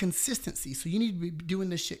 We need consistency. So you need to be doing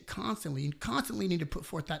this shit constantly. You constantly need to put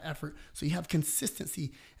forth that effort so you have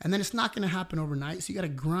consistency. And then it's not going to happen overnight. So you got to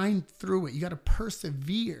grind through it. You got to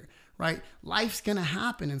persevere, right? Life's going to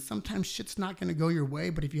happen and sometimes shit's not going to go your way.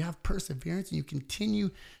 But if you have perseverance and you continue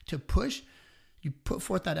to push, you put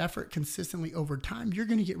forth that effort consistently over time, you're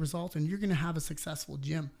going to get results and you're going to have a successful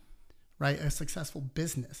gym, right? A successful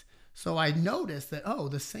business. So I noticed that,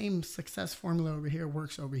 the same success formula over here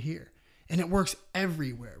works over here. And it works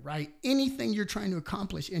everywhere, right? Anything you're trying to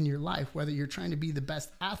accomplish in your life, whether you're trying to be the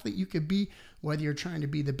best athlete you could be, whether you're trying to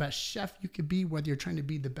be the best chef you could be, whether you're trying to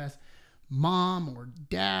be the best mom or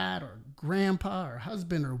dad or grandpa or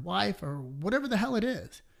husband or wife or whatever the hell it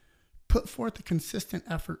is, put forth a consistent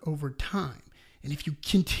effort over time. And if you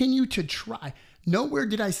continue to try, nowhere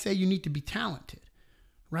did I say you need to be talented.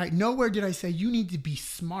 Right? Nowhere did I say you need to be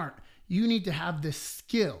smart. You need to have this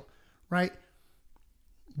skill, right?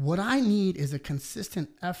 What I need is a consistent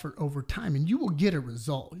effort over time and you will get a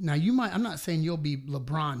result. Now I'm not saying you'll be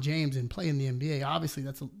LeBron James and play in the NBA. Obviously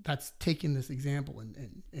that's taking this example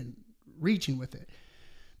and reaching with it.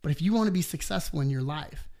 But if you want to be successful in your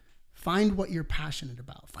life, find what you're passionate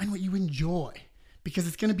about. Find what you enjoy because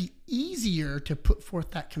it's going to be easier to put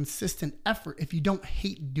forth that consistent effort if you don't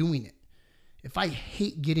hate doing it. If I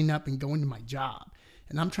hate getting up and going to my job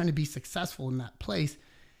and I'm trying to be successful in that place,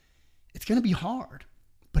 it's going to be hard.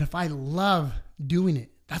 But if I love doing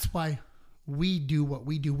it, that's why we do what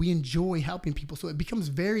we do. We enjoy helping people. So it becomes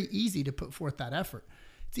very easy to put forth that effort.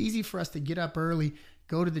 It's easy for us to get up early,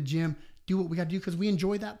 go to the gym, do what we got to do because we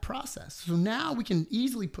enjoy that process. So now we can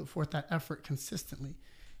easily put forth that effort consistently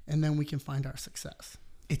and then we can find our success.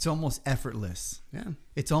 It's almost effortless. Yeah.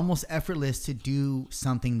 It's almost effortless to do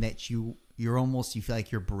something that you feel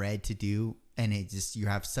like you're bred to do. And you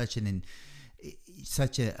have such a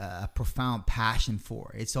profound passion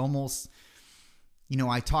for it. It's almost,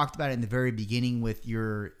 I talked about it in the very beginning with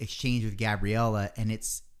your exchange with Gabriella and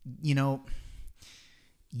it's, you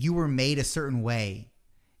were made a certain way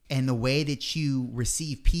and the way that you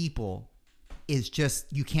receive people is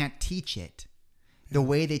just, you can't teach it. The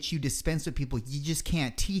way that you dispense with people, you just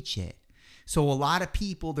can't teach it. So a lot of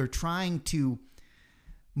people, they're trying to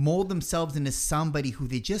mold themselves into somebody who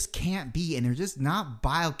they just can't be, and they're just not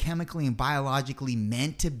biochemically and biologically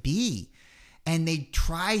meant to be. And they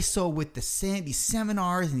try so with these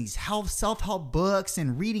seminars and these self-help books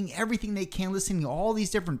and reading everything they can, listening to all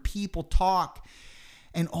these different people talk.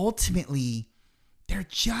 And ultimately, they're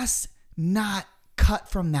just not cut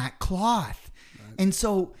from that cloth. Right. And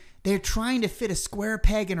so they're trying to fit a square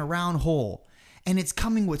peg in a round hole. And it's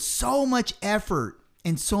coming with so much effort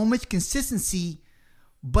and so much consistency,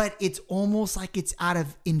 but it's almost like it's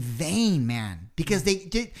in vain, man, because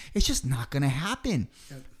it's just not going to happen.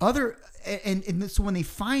 Yep. And so when they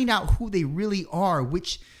find out who they really are,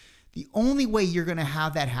 which the only way you're going to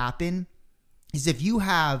have that happen is if you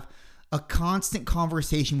have a constant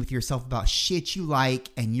conversation with yourself about shit you like,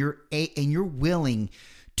 and you're willing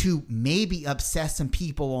to maybe upset some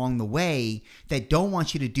people along the way that don't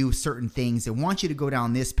want you to do certain things and want you to go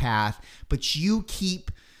down this path, but you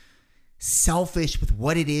keep selfish with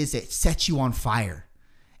what it is that sets you on fire.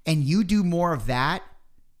 And you do more of that,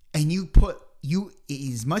 and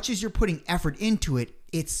as much as you're putting effort into it,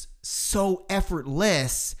 it's so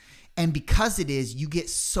effortless. And because it is, you get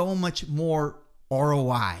so much more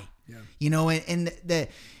ROI. Yeah.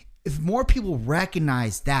 If more people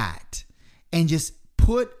recognize that and just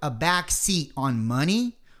put a back seat on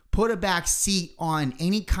money, put a back seat on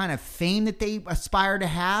any kind of fame that they aspire to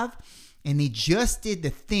have, and they just did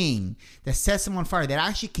the thing that sets them on fire, that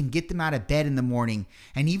actually can get them out of bed in the morning.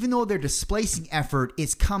 And even though they're displacing effort,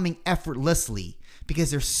 it's coming effortlessly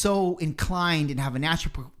because they're so inclined and have a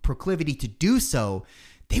natural proclivity to do so.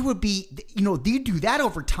 They would be, you do that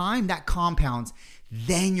over time, that compounds.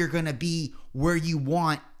 Then you're going to be where you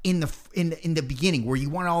want in the beginning, where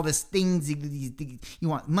you want all these things. You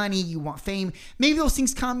want money, you want fame. Maybe those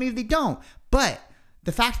things come, maybe they don't. But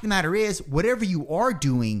the fact of the matter is, whatever you are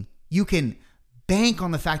doing, you can bank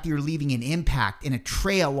on the fact that you're leaving an impact and a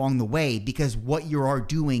trail along the way, because what you are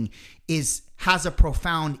doing has a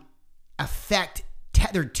profound effect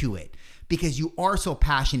tethered to it, because you are so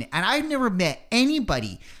passionate. And I've never met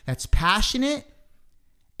anybody that's passionate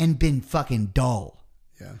and been fucking dull.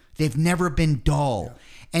 Yeah. They've never been dull. Yeah.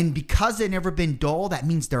 And because they've never been dull, that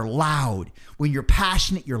means they're loud. When you're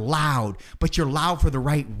passionate, you're loud, but you're loud for the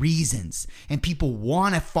right reasons. And people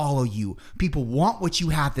want to follow you. People want what you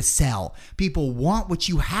have to sell. People want what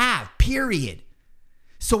you have, period.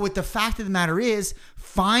 So what the fact of the matter is,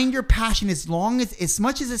 find your passion. As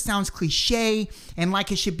much as it sounds cliche and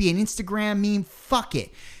like it should be an Instagram meme, fuck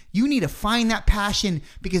it. You need to find that passion,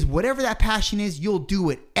 because whatever that passion is, you'll do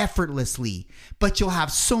it effortlessly, but you'll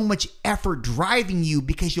have so much effort driving you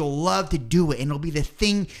because you'll love to do it. And it'll be the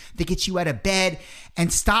thing that gets you out of bed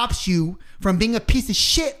and stops you from being a piece of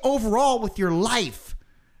shit overall with your life.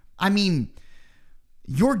 I mean,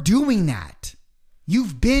 you're doing that.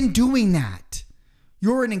 You've been doing that.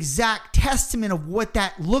 You're an exact testament of what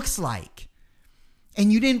that looks like.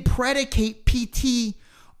 And you didn't predicate PT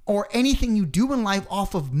or anything you do in life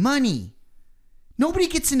off of money. Nobody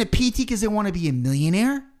gets into PT because they want to be a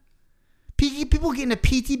millionaire. People get into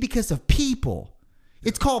PT because of people.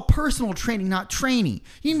 It's called personal training, not training.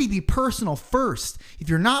 You need to be personal first. If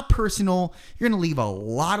you're not personal, you're going to leave a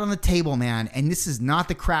lot on the table, man. And this is not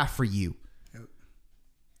the craft for you. Yep.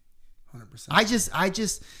 100%. I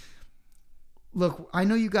just look, I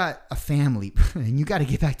know you got a family and you got to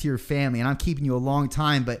get back to your family, and I'm keeping you a long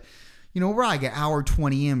time, but we're like an hour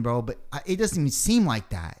 20 in, bro, but it doesn't even seem like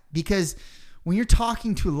that, because when you're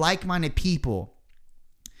talking to like-minded people,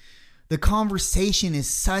 the conversation is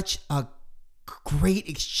such a great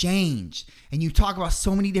exchange, and you talk about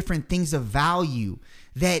so many different things of value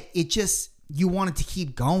that you want it to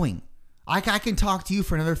keep going. I can talk to you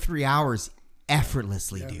for another 3 hours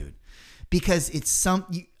effortlessly, dude, because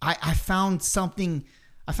I found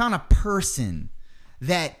a person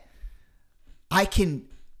that I can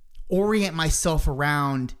orient myself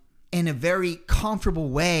around in a very comfortable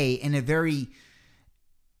way, in a very,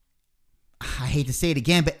 I hate to say it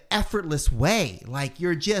again, but effortless way. Like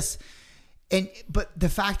but the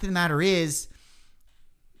fact of the matter is,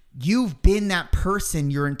 you've been that person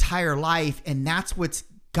your entire life, and that's what's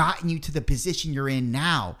gotten you to the position you're in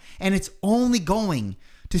now. And it's only going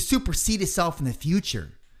to supersede itself in the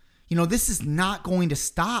future. This is not going to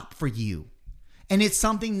stop for you. And it's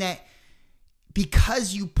something that,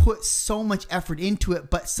 because you put so much effort into it,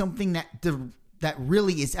 but something that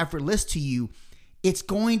really is effortless to you, it's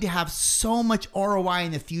going to have so much ROI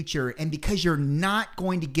in the future. And because you're not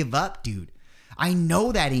going to give up, dude, I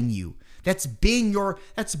know that in you. That's been the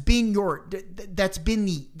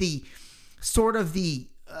sort of the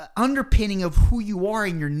underpinning of who you are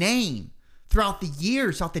in your name throughout the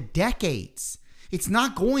years, throughout the decades. It's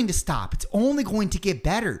not going to stop. It's only going to get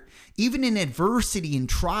better. Even in adversity and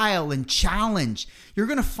trial and challenge, you're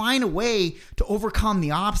going to find a way to overcome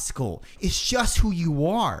the obstacle. It's just who you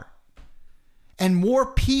are. And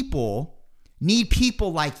more people need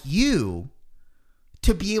people like you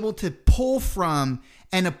to be able to pull from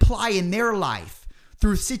and apply in their life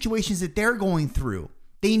through situations that they're going through.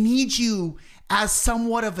 They need you as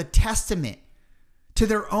somewhat of a testament to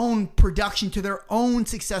their own production, to their own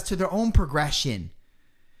success, to their own progression.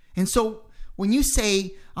 And so when you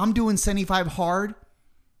say, I'm doing 75 hard,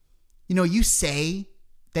 you say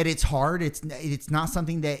that it's hard. It's not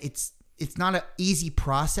something that it's not an easy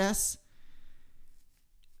process.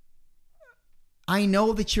 I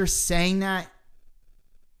know that you're saying that.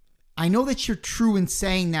 I know that you're true in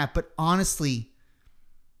saying that, but honestly,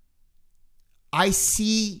 I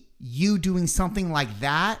see you doing something like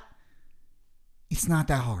that. It's not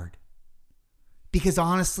that hard. Because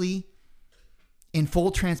honestly, in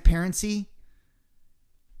full transparency,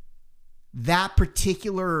 that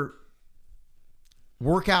particular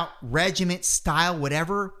workout regiment style,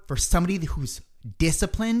 whatever, for somebody who's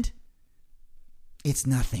disciplined, it's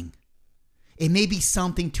nothing. It may be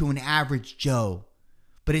something to an average Joe,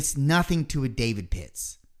 but it's nothing to a David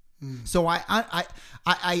Pitts. So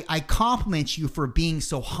I compliment you for being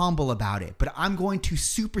so humble about it, but I'm going to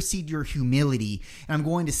supersede your humility, and I'm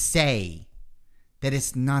going to say that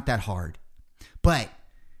it's not that hard. But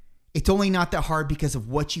it's only not that hard because of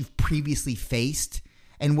what you've previously faced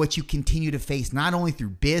and what you continue to face, not only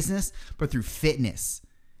through business, but through fitness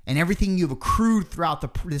and everything you've accrued throughout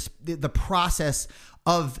the process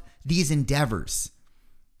of these endeavors.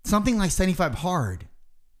 Something like 75 hard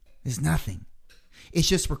is nothing. It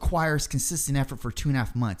just requires consistent effort for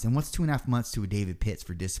 2.5 months. And what's 2.5 months to a David Pitts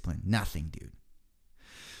for discipline? Nothing, dude.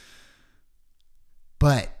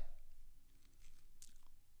 But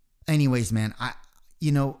anyways, man,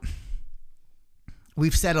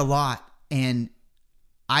 we've said a lot, and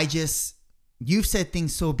you've said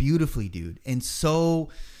things so beautifully, dude, and so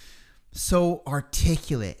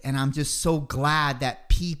articulate. And I'm just so glad that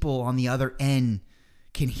people on the other end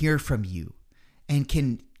can hear from you and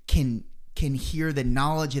can hear the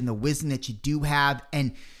knowledge and the wisdom that you do have.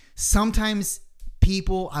 And sometimes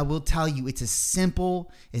people, I will tell you, it's as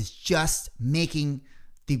simple as just making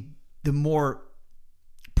the more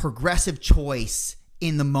progressive choice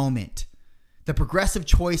in the moment. The progressive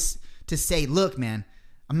choice to say, look, man,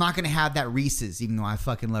 I'm not going to have that Reese's, even though I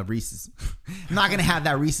fucking love Reese's. I'm not going to have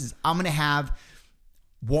that Reese's. I'm going to have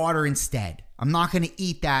water instead. I'm not going to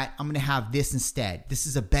eat that. I'm going to have this instead. This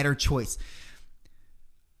is a better choice.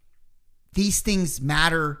 These things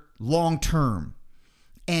matter long term.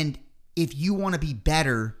 And if you want to be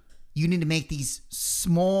better, you need to make these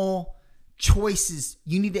small choices.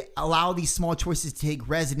 You need to allow these small choices to take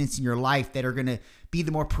residence in your life that are going to be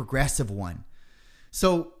the more progressive one.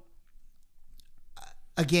 So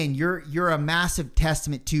again, you're a massive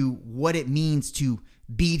testament to what it means to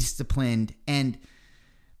be disciplined and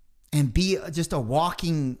be just a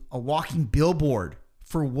walking billboard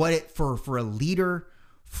for for a leader,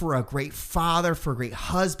 for a great father, for a great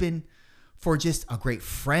husband, for just a great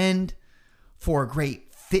friend, for a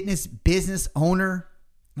great fitness business owner.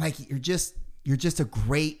 Like you're just a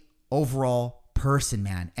great overall person,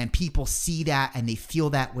 man. And people see that and they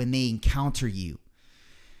feel that when they encounter you.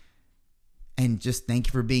 And just thank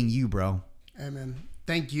you for being you, bro. Amen.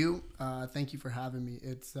 Thank you. Thank you for having me.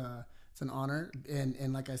 It's an honor.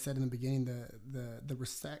 And like I said in the beginning, the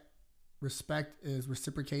respect is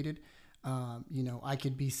reciprocated. I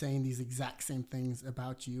could be saying these exact same things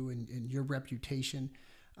about you and your reputation.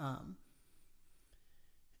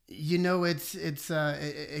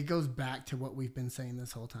 It goes back to what we've been saying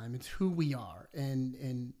this whole time. It's who we are.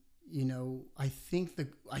 And I think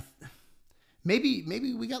maybe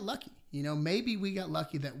we got lucky. Maybe we got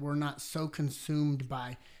lucky that we're not so consumed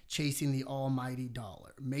by chasing the almighty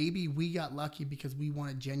dollar. Maybe we got lucky because we want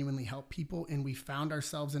to genuinely help people and we found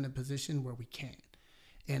ourselves in a position where we can.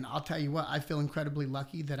 And I'll tell you what, I feel incredibly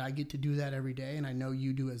lucky that I get to do that every day, and I know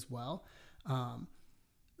you do as well.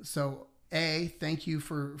 So thank you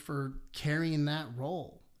for carrying that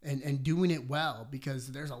role and doing it well, because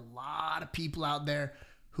there's a lot of people out there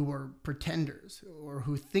who are pretenders or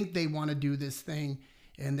who think they want to do this thing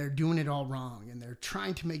and they're doing it all wrong, and they're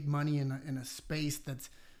trying to make money in a space that's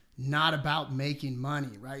not about making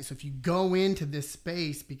money, right? So if you go into this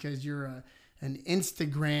space because you're an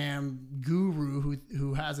Instagram guru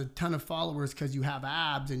who has a ton of followers because you have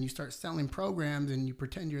abs and you start selling programs and you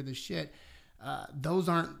pretend you're the shit, those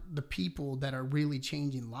aren't the people that are really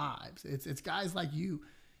changing lives. It's guys like you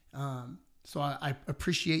So I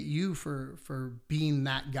appreciate you for being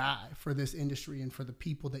that guy for this industry and for the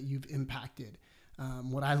people that you've impacted.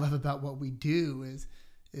 What I love about what we do is,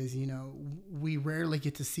 we rarely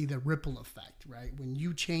get to see the ripple effect, right? When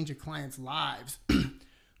you change a client's lives,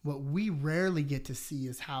 what we rarely get to see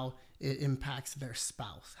is how it impacts their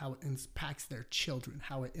spouse, how it impacts their children,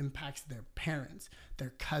 how it impacts their parents,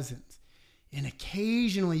 their cousins. And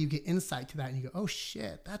occasionally you get insight to that and you go, oh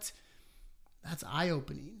shit, that's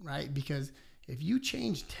eye-opening, right? Because if you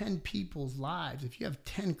change 10 people's lives, if you have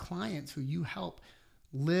 10 clients who you help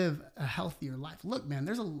live a healthier life. Look, man,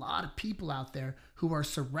 there's a lot of people out there who are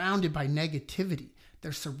surrounded by negativity.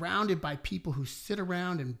 They're surrounded by people who sit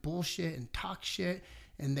around and bullshit and talk shit,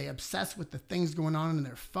 and they obsess with the things going on in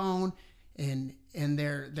their phone, and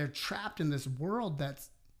they're trapped in this world that's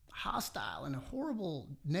hostile and a horrible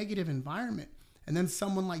negative environment. And then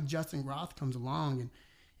someone like Justin Groth comes along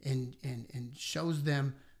and shows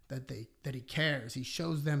them that he cares. He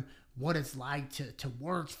shows them what it's like to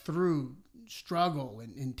work through struggle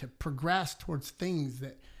and to progress towards things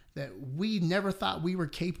that we never thought we were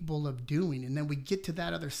capable of doing. And then we get to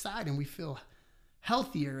that other side and we feel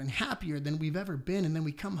healthier and happier than we've ever been. And then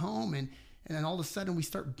we come home and then all of a sudden we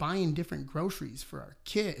start buying different groceries for our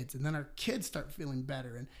kids. And then our kids start feeling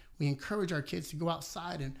better. And we encourage our kids to go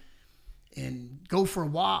outside and go for a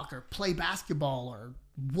walk or play basketball or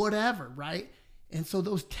whatever, right? And so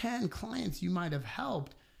those 10 clients you might have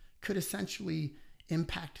helped could essentially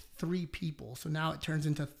impact 3 people. So now it turns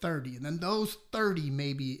into 30. And then those 30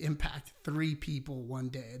 maybe impact 3 people one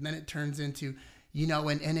day. And then it turns into,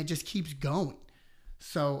 and it just keeps going.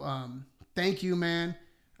 So thank you, man.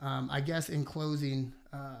 I guess in closing,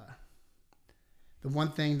 the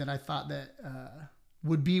one thing that I thought that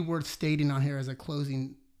would be worth stating on here as a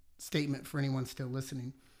closing statement for anyone still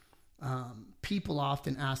listening. People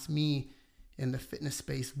often ask me in the fitness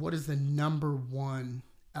space, what is the number one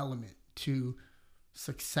element to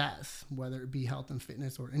success, whether it be health and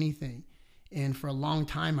fitness or anything? And for a long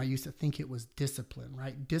time, I used to think it was discipline,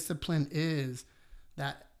 right? Discipline is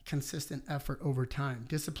that consistent effort over time.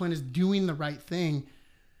 Discipline is doing the right thing,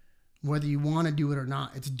 whether you want to do it or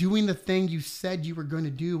not. It's doing the thing you said you were going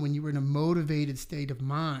to do when you were in a motivated state of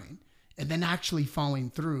mind and then actually following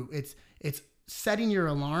through. It's setting your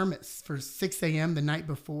alarm for 6 a.m. the night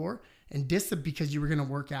before and because you were going to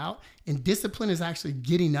work out. And discipline is actually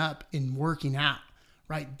getting up and working out,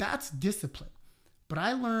 right? That's discipline. But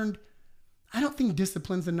I learned, I don't think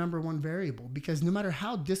discipline's the number one variable, because no matter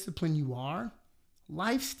how disciplined you are,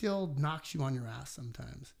 life still knocks you on your ass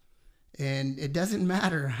sometimes. And it doesn't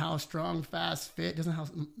matter how strong, fast, fit,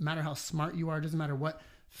 doesn't matter how smart you are, doesn't matter what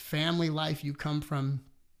family life you come from.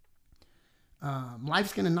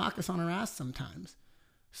 Life's going to knock us on our ass sometimes.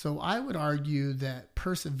 So I would argue that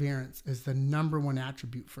perseverance is the number one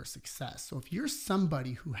attribute for success. So if you're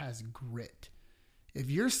somebody who has grit, if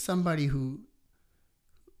you're somebody who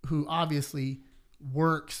obviously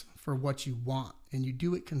works for what you want and you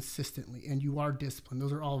do it consistently and you are disciplined,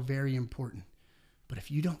 those are all very important. But if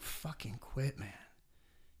you don't fucking quit, man,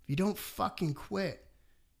 if you don't fucking quit,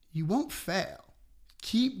 you won't fail.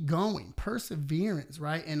 Keep going, perseverance,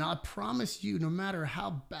 right? And I promise you, no matter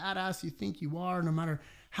how badass you think you are, no matter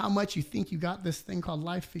how much you think you got this thing called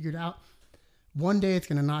life figured out, one day it's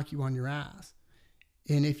going to knock you on your ass.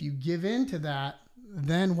 And if you give in to that,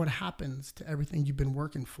 then what happens to everything you've been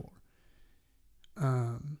working for?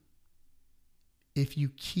 If you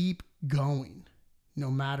keep going, no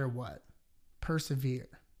matter what, persevere,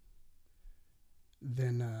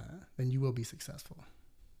 then you will be successful.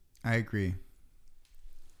 I agree,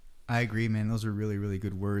 man. Those are really, really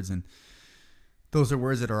good words. And those are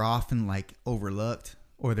words that are often like overlooked,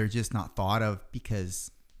 or they're just not thought of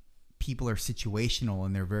because people are situational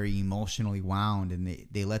and they're very emotionally wound, and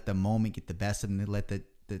they let the moment get the best of them. They let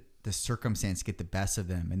the circumstance get the best of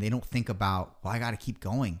them. And they don't think about, well, I got to keep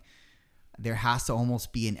going. There has to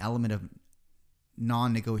almost be an element of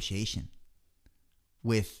non-negotiation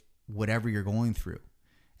with whatever you're going through.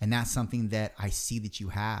 And that's something that I see that you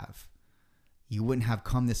have. You wouldn't have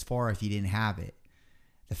come this far if you didn't have it.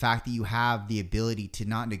 The fact that you have the ability to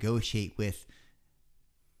not negotiate with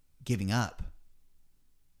giving up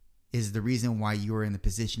is the reason why you're in the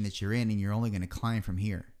position that you're in, and you're only going to climb from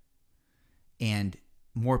here. And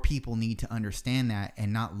more people need to understand that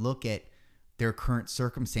and not look at their current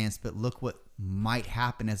circumstance, but look what might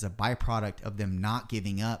happen as a byproduct of them not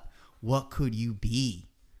giving up. What could you be?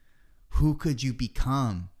 Who could you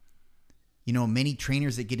become? You know, many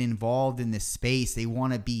trainers that get involved in this space, they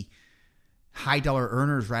want to be high dollar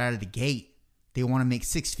earners right out of the gate. They want to make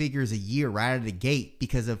 6 figures a year right out of the gate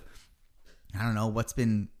because of, I don't know, what's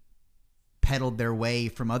been backpedaled their way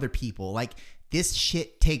from other people. Like, this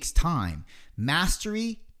shit takes time.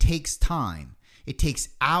 Mastery takes time. It takes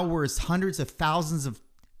hours, hundreds of thousands of,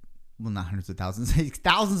 well, not hundreds of thousands, it takes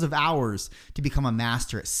thousands of hours to become a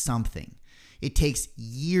master at something. It takes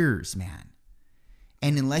years, man.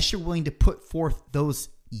 And unless you're willing to put forth those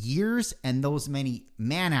years and those many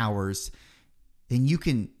man hours, then you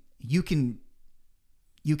can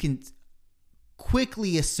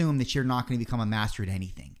quickly assume that you're not going to become a master at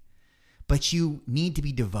anything. But you need to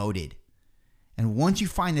be devoted. And once you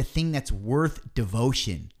find the thing that's worth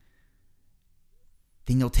devotion,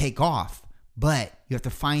 then you'll take off. But you have to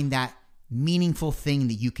find that meaningful thing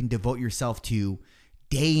that you can devote yourself to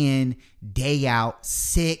day in, day out,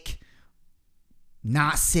 sick,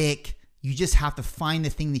 not sick. You just have to find the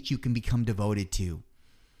thing that you can become devoted to.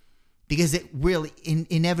 Because it really,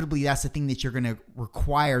 inevitably, that's the thing that you're going to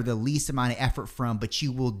require the least amount of effort from, but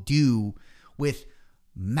you will do with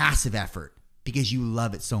massive effort because you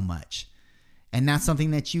love it so much. And that's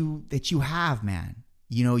something that you have, man.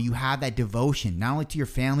 You know, you have that devotion, not only to your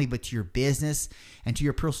family, but to your business and to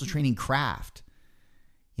your personal training craft.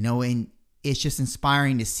 You know, and it's just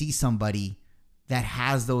inspiring to see somebody that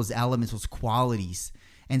has those elements, those qualities,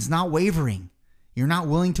 and it's not wavering. You're not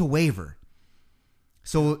willing to waver.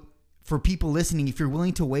 So for people listening, if you're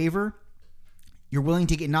willing to waver, you're willing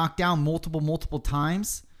to get knocked down multiple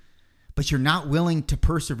times, but you're not willing to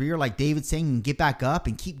persevere, like David's saying, and get back up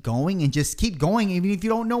and keep going and just keep going. Even if you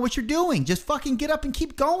don't know what you're doing, just fucking get up and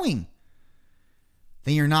keep going.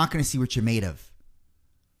 Then you're not going to see what you're made of.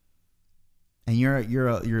 And you're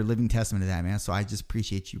a living testament to that, man. So I just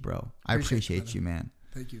appreciate you, bro. I appreciate you, man.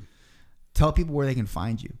 Thank you. Tell people where they can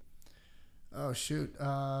find you. Oh, shoot.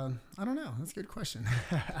 I don't know. That's a good question.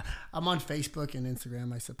 I'm on Facebook and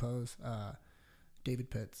Instagram, I suppose.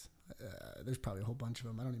 David Pitts. There's probably a whole bunch of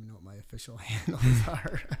them. I don't even know what my official handles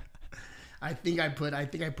are. I think I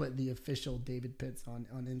put the official David Pitts on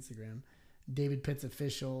Instagram. David Pitts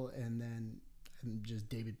official, and then just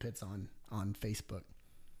David Pitts on Facebook.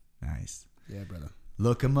 Nice. Yeah, brother.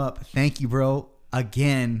 Look him up. Thank you, bro.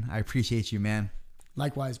 Again, I appreciate you, man.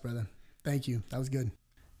 Likewise, brother. Thank you. That was good.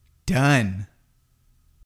 Done.